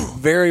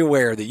very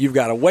aware that you've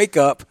got to wake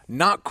up,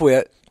 not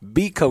quit,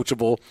 be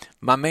coachable.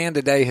 My man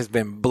today has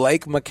been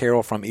Blake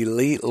McCarroll from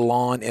Elite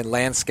Lawn and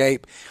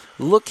Landscape.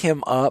 Look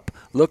him up.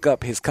 Look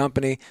up his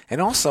company. And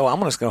also, I'm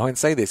going to go ahead and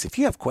say this. If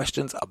you have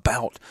questions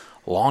about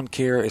lawn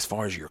care as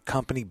far as your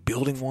company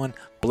building one,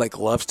 Blake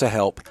loves to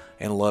help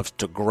and loves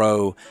to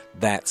grow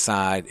that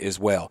side as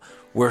well.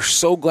 We're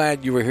so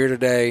glad you were here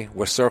today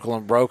with Circle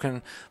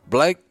Unbroken.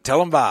 Blake, tell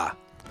them bye.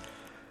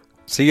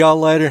 See y'all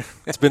later.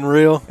 It's been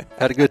real.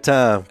 Had a good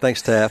time.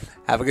 Thanks, Taff.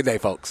 Have a good day,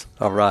 folks.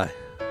 All right.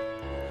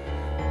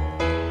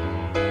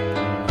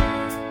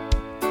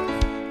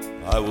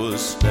 I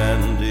was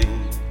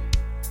standing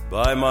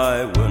by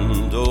my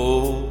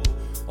window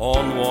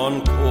on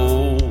one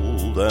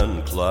cold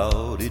and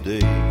cloudy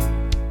day,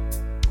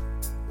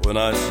 when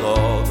I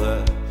saw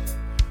that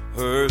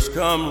hearse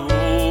come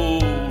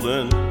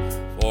rolling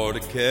for to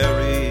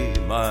carry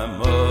my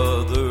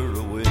mother